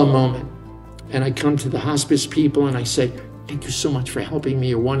duh moment. And I come to the hospice people and I say, thank you so much for helping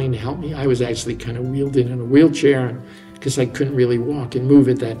me or wanting to help me. I was actually kind of wheeled in a wheelchair because I couldn't really walk and move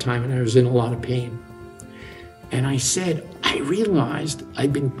at that time and I was in a lot of pain. And I said, I realized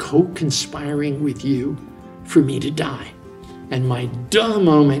I've been co-conspiring with you for me to die. And my duh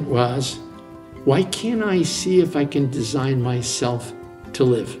moment was, why can't I see if I can design myself to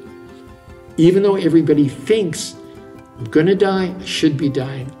live? Even though everybody thinks I'm gonna die, I should be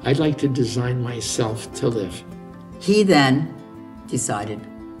dying, I'd like to design myself to live. He then decided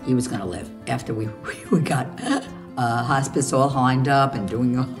he was going to live after we got hospice all lined up and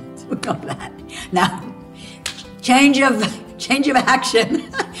doing all that. Now, change of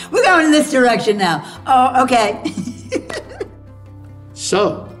action. We're going in this direction now. Oh, okay.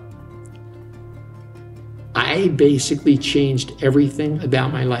 So, I basically changed everything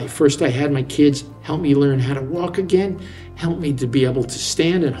about my life. First, I had my kids help me learn how to walk again, help me to be able to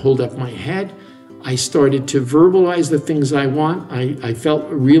stand and hold up my head. I started to verbalize the things I want. I felt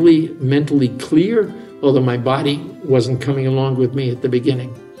really mentally clear, although my body wasn't coming along with me at the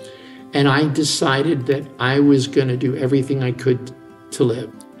beginning. And I decided that I was going to do everything I could to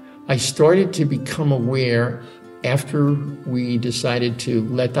live. I started to become aware after we decided to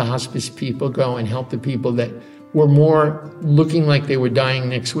let the hospice people go and help the people that were more looking like they were dying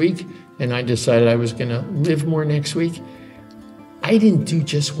next week, and I decided I was going to live more next week. I didn't do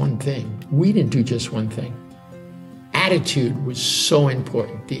just one thing. We didn't do just one thing. Attitude was so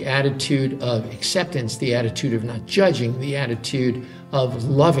important. The attitude of acceptance, the attitude of not judging, the attitude of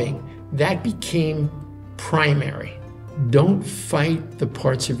loving, that became primary. Don't fight the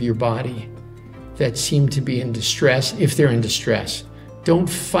parts of your body that seem to be in distress if they're in distress. Don't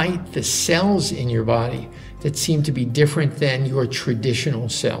fight the cells in your body that seem to be different than your traditional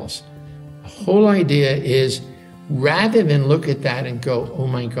cells. The whole idea is, rather than look at that and go, oh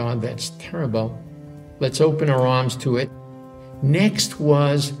my God, that's terrible, let's open our arms to it. Next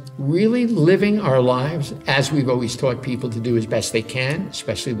was really living our lives as we've always taught people to do as best they can,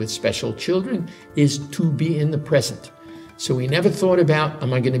 especially with special children, is to be in the present. So we never thought about,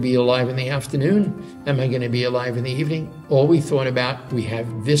 am I going to be alive in the afternoon? Am I going to be alive in the evening? All we thought about, we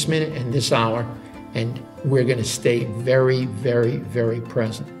have this minute and this hour, and we're going to stay very, very, very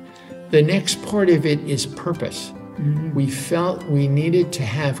present. The next part of it is purpose. Mm-hmm. We felt we needed to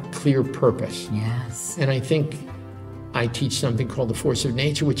have clear purpose. Yes. And I think I teach something called the force of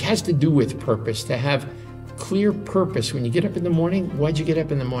nature, which has to do with purpose, to have clear purpose. When you get up in the morning, why'd you get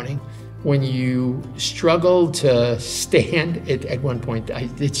up in the morning? When you struggle to stand, at one point I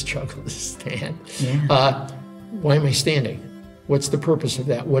did struggle to stand. Yeah. Why am I standing? What's the purpose of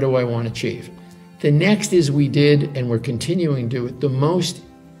that? What do I want to achieve? The next is we did, and we're continuing to do it, the most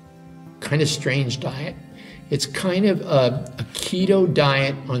kind of strange diet. It's kind of a keto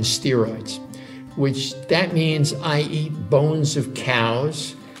diet on steroids, which that means I eat bones of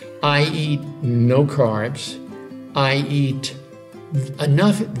cows, I eat no carbs, I eat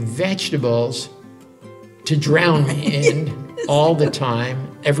enough vegetables to drown me in all the time,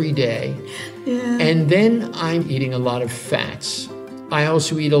 every day. Yeah. And then I'm eating a lot of fats. I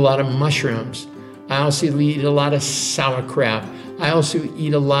also eat a lot of mushrooms. I also eat a lot of sauerkraut. I also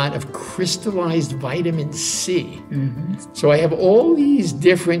eat a lot of crystallized vitamin C. Mm-hmm. So I have all these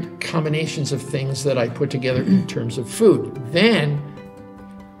different combinations of things that I put together in terms of food. Then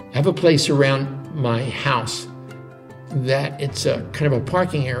I have a place around my house that it's a kind of a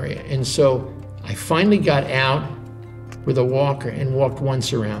parking area. And so I finally got out with a walker and walked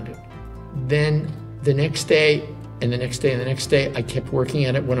once around it. Then the next day and the next day and the next day, I kept working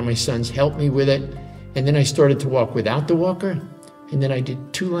at it. One of my sons helped me with it. And then I started to walk without the walker. And then I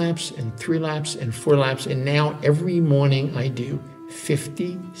did 2 laps and 3 laps and 4 laps. And now every morning I do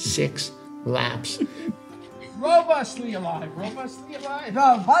 56 laps. Robustly alive, robustly alive.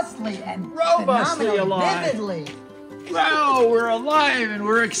 Robustly and robustly alive. Vividly. Wow, we're alive and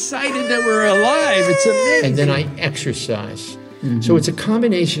we're excited that we're alive. It's amazing. And then I exercise. Mm-hmm. So it's a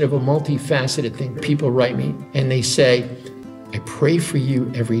combination of a multifaceted thing. People write me and they say, I pray for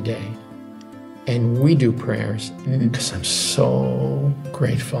you every day. And we do prayers because I'm so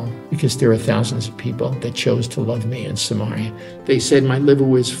grateful because there are thousands of people that chose to love me in Samahria. They said my liver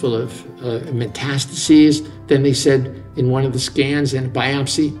was full of metastases. Then they said in one of the scans and a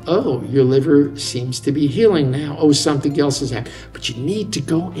biopsy, oh, your liver seems to be healing now. Oh, something else has happened. But you need to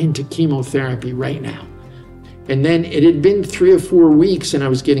go into chemotherapy right now. And then it had been 3 or 4 weeks and I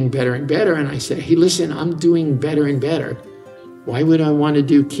was getting better and better. And I said, hey, listen, I'm doing better and better. Why would I want to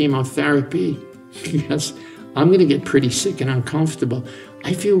do chemotherapy? Because I'm going to get pretty sick and uncomfortable.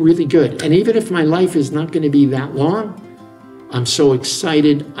 I feel really good. And even if my life is not going to be that long, I'm so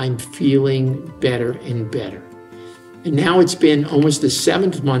excited. I'm feeling better and better. And now it's been almost the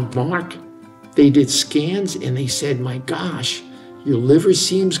 7th month mark. They did scans and they said, my gosh, your liver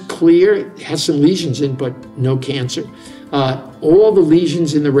seems clear. It has some lesions in, but no cancer. All the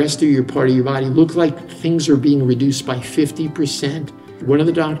lesions in the rest of your part of your body look like things are being reduced by 50%. One of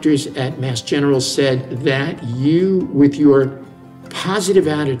the doctors at Mass General said that you, with your positive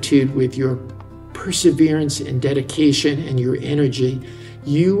attitude, with your perseverance and dedication and your energy,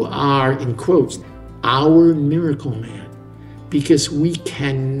 you are, in quotes, our miracle man, because we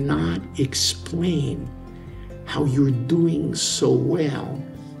cannot explain how you're doing so well.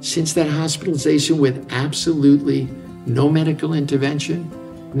 Since that hospitalization with absolutely no medical intervention,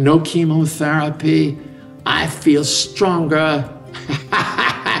 no chemotherapy, I feel stronger.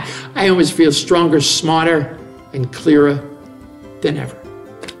 I always feel stronger, smarter, and clearer than ever.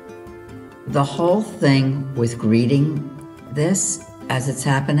 The whole thing with greeting this as it's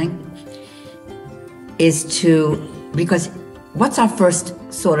happening is because what's our first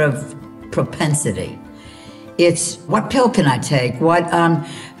sort of propensity? It's what pill can I take? What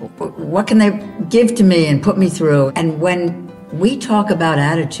can they give to me and put me through? And when we talk about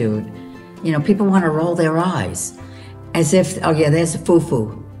attitude, people want to roll their eyes. As if, oh yeah, there's a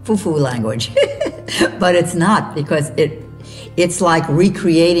foo-foo language. But it's not, because it's like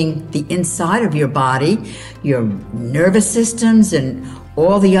recreating the inside of your body, your nervous systems and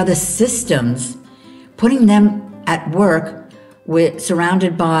all the other systems, putting them at work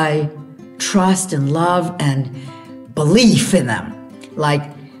surrounded by trust and love and belief in them.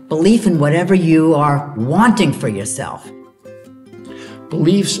 Like belief in whatever you are wanting for yourself.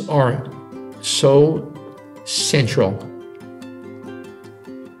 Beliefs are so central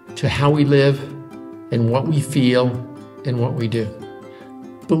to how we live and what we feel and what we do.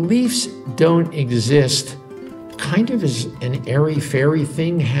 Beliefs don't exist kind of as an airy-fairy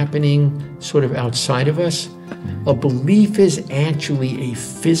thing happening sort of outside of us. A belief is actually a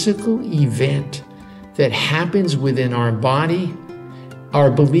physical event that happens within our body. Our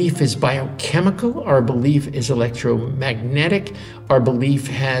belief is biochemical. Our belief is electromagnetic. Our belief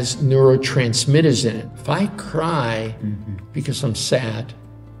has neurotransmitters in it. If I cry because I'm sad,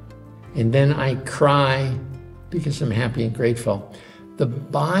 and then I cry because I'm happy and grateful, the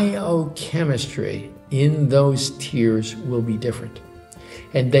biochemistry in those tears will be different.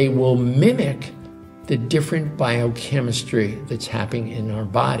 And they will mimic the different biochemistry that's happening in our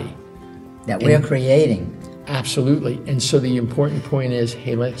body. That we're creating. Absolutely. And so the important point is,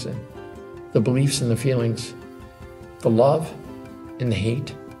 hey, listen, the beliefs and the feelings, the love and the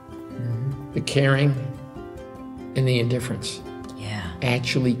hate, the caring and the indifference, Yeah.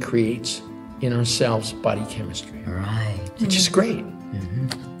 actually creates in ourselves body chemistry. Right. Which is great.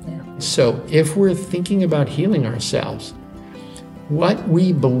 Yeah. So if we're thinking about healing ourselves, what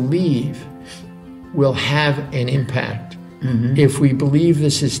we believe will have an impact. If we believe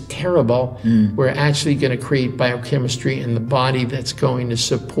this is terrible, we're actually going to create biochemistry in the body that's going to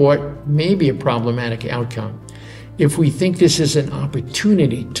support maybe a problematic outcome. If we think this is an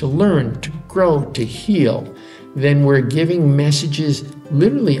opportunity to learn, to grow, to heal, then we're giving messages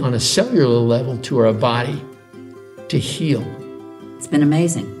literally on a cellular level to our body to heal. It's been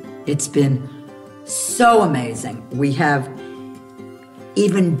amazing. It's been so amazing. We have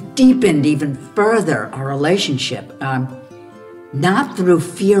even deepened even further our relationship, not through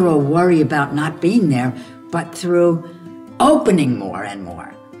fear or worry about not being there, but through opening more and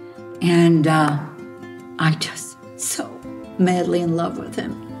more. And I just so madly in love with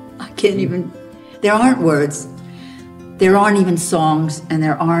him. I can't even, there aren't words, there aren't even songs, and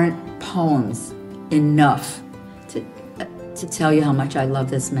there aren't poems enough to tell you how much I love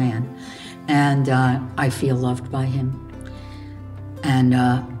this man. And I feel loved by him. And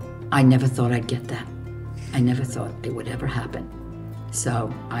I never thought I'd get that. I never thought it would ever happen.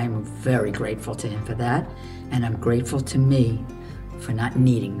 So I'm very grateful to him for that. And I'm grateful to me for not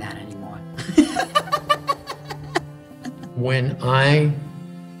needing that anymore. When I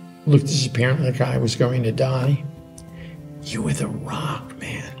looked as apparently like I was going to die, you were the rock,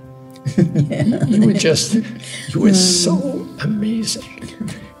 man. You were so amazing.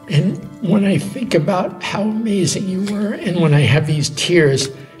 And when I think about how amazing you were, and when I have these tears,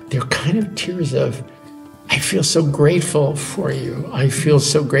 they're kind of tears of, I feel so grateful for you. I feel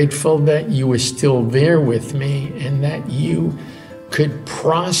so grateful that you were still there with me and that you could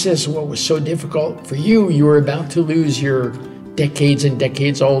process what was so difficult for you. You were about to lose your decades and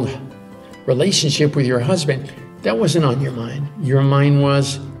decades old relationship with your husband. That wasn't on your mind. Your mind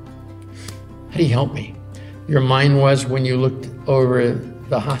was, how do you help me? Your mind was when you looked over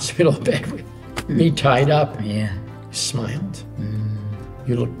the hospital bed with me tied up. Yeah. You smiled.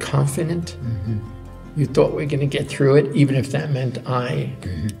 You looked confident. You thought we were going to get through it, even if that meant I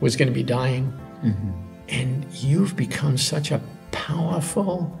was going to be dying. And you've become such a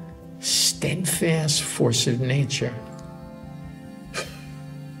powerful, steadfast force of nature.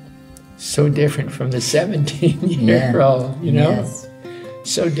 So different from the 17-year-old, you know? Yes.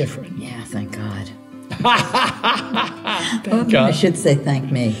 So different. Yeah, thank God. Thank God. I should say thank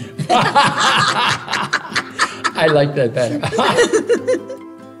me. I like that better.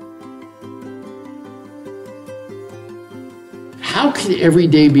 How can every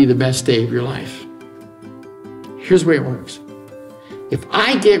day be the best day of your life? Here's the way it works. If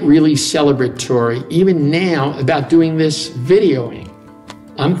I get really celebratory, even now, about doing this videoing,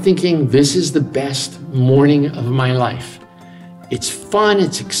 I'm thinking this is the best morning of my life. It's fun,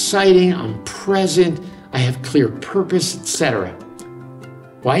 it's exciting, I'm present, I have clear purpose, etc.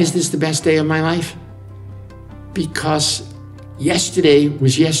 Why is this the best day of my life? Because yesterday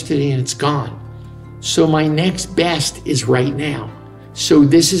was yesterday and it's gone. So my next best is right now. So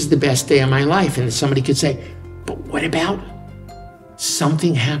this is the best day of my life. And somebody could say, but what about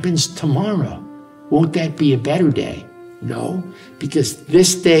something happens tomorrow? Won't that be a better day? No, because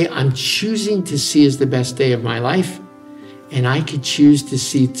this day I'm choosing to see as the best day of my life, and I could choose to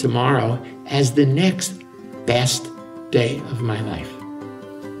see tomorrow as the next best day of my life.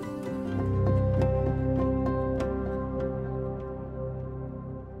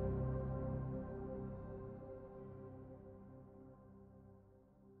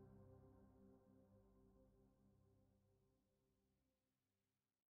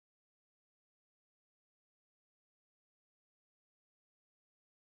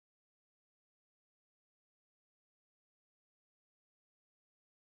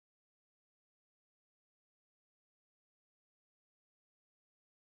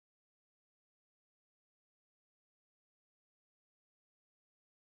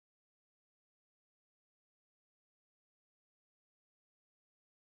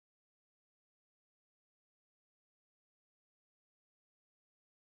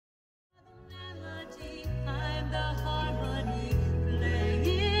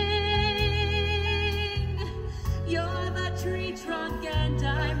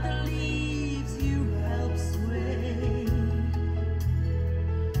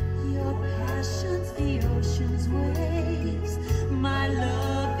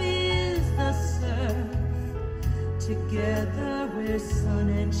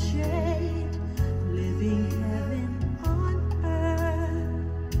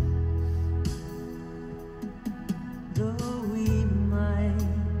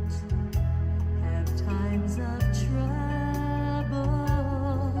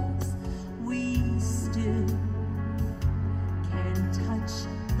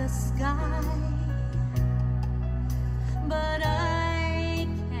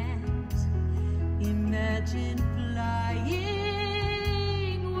 imagine flying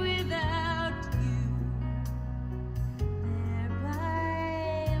without you there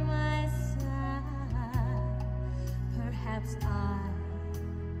by my side. Perhaps I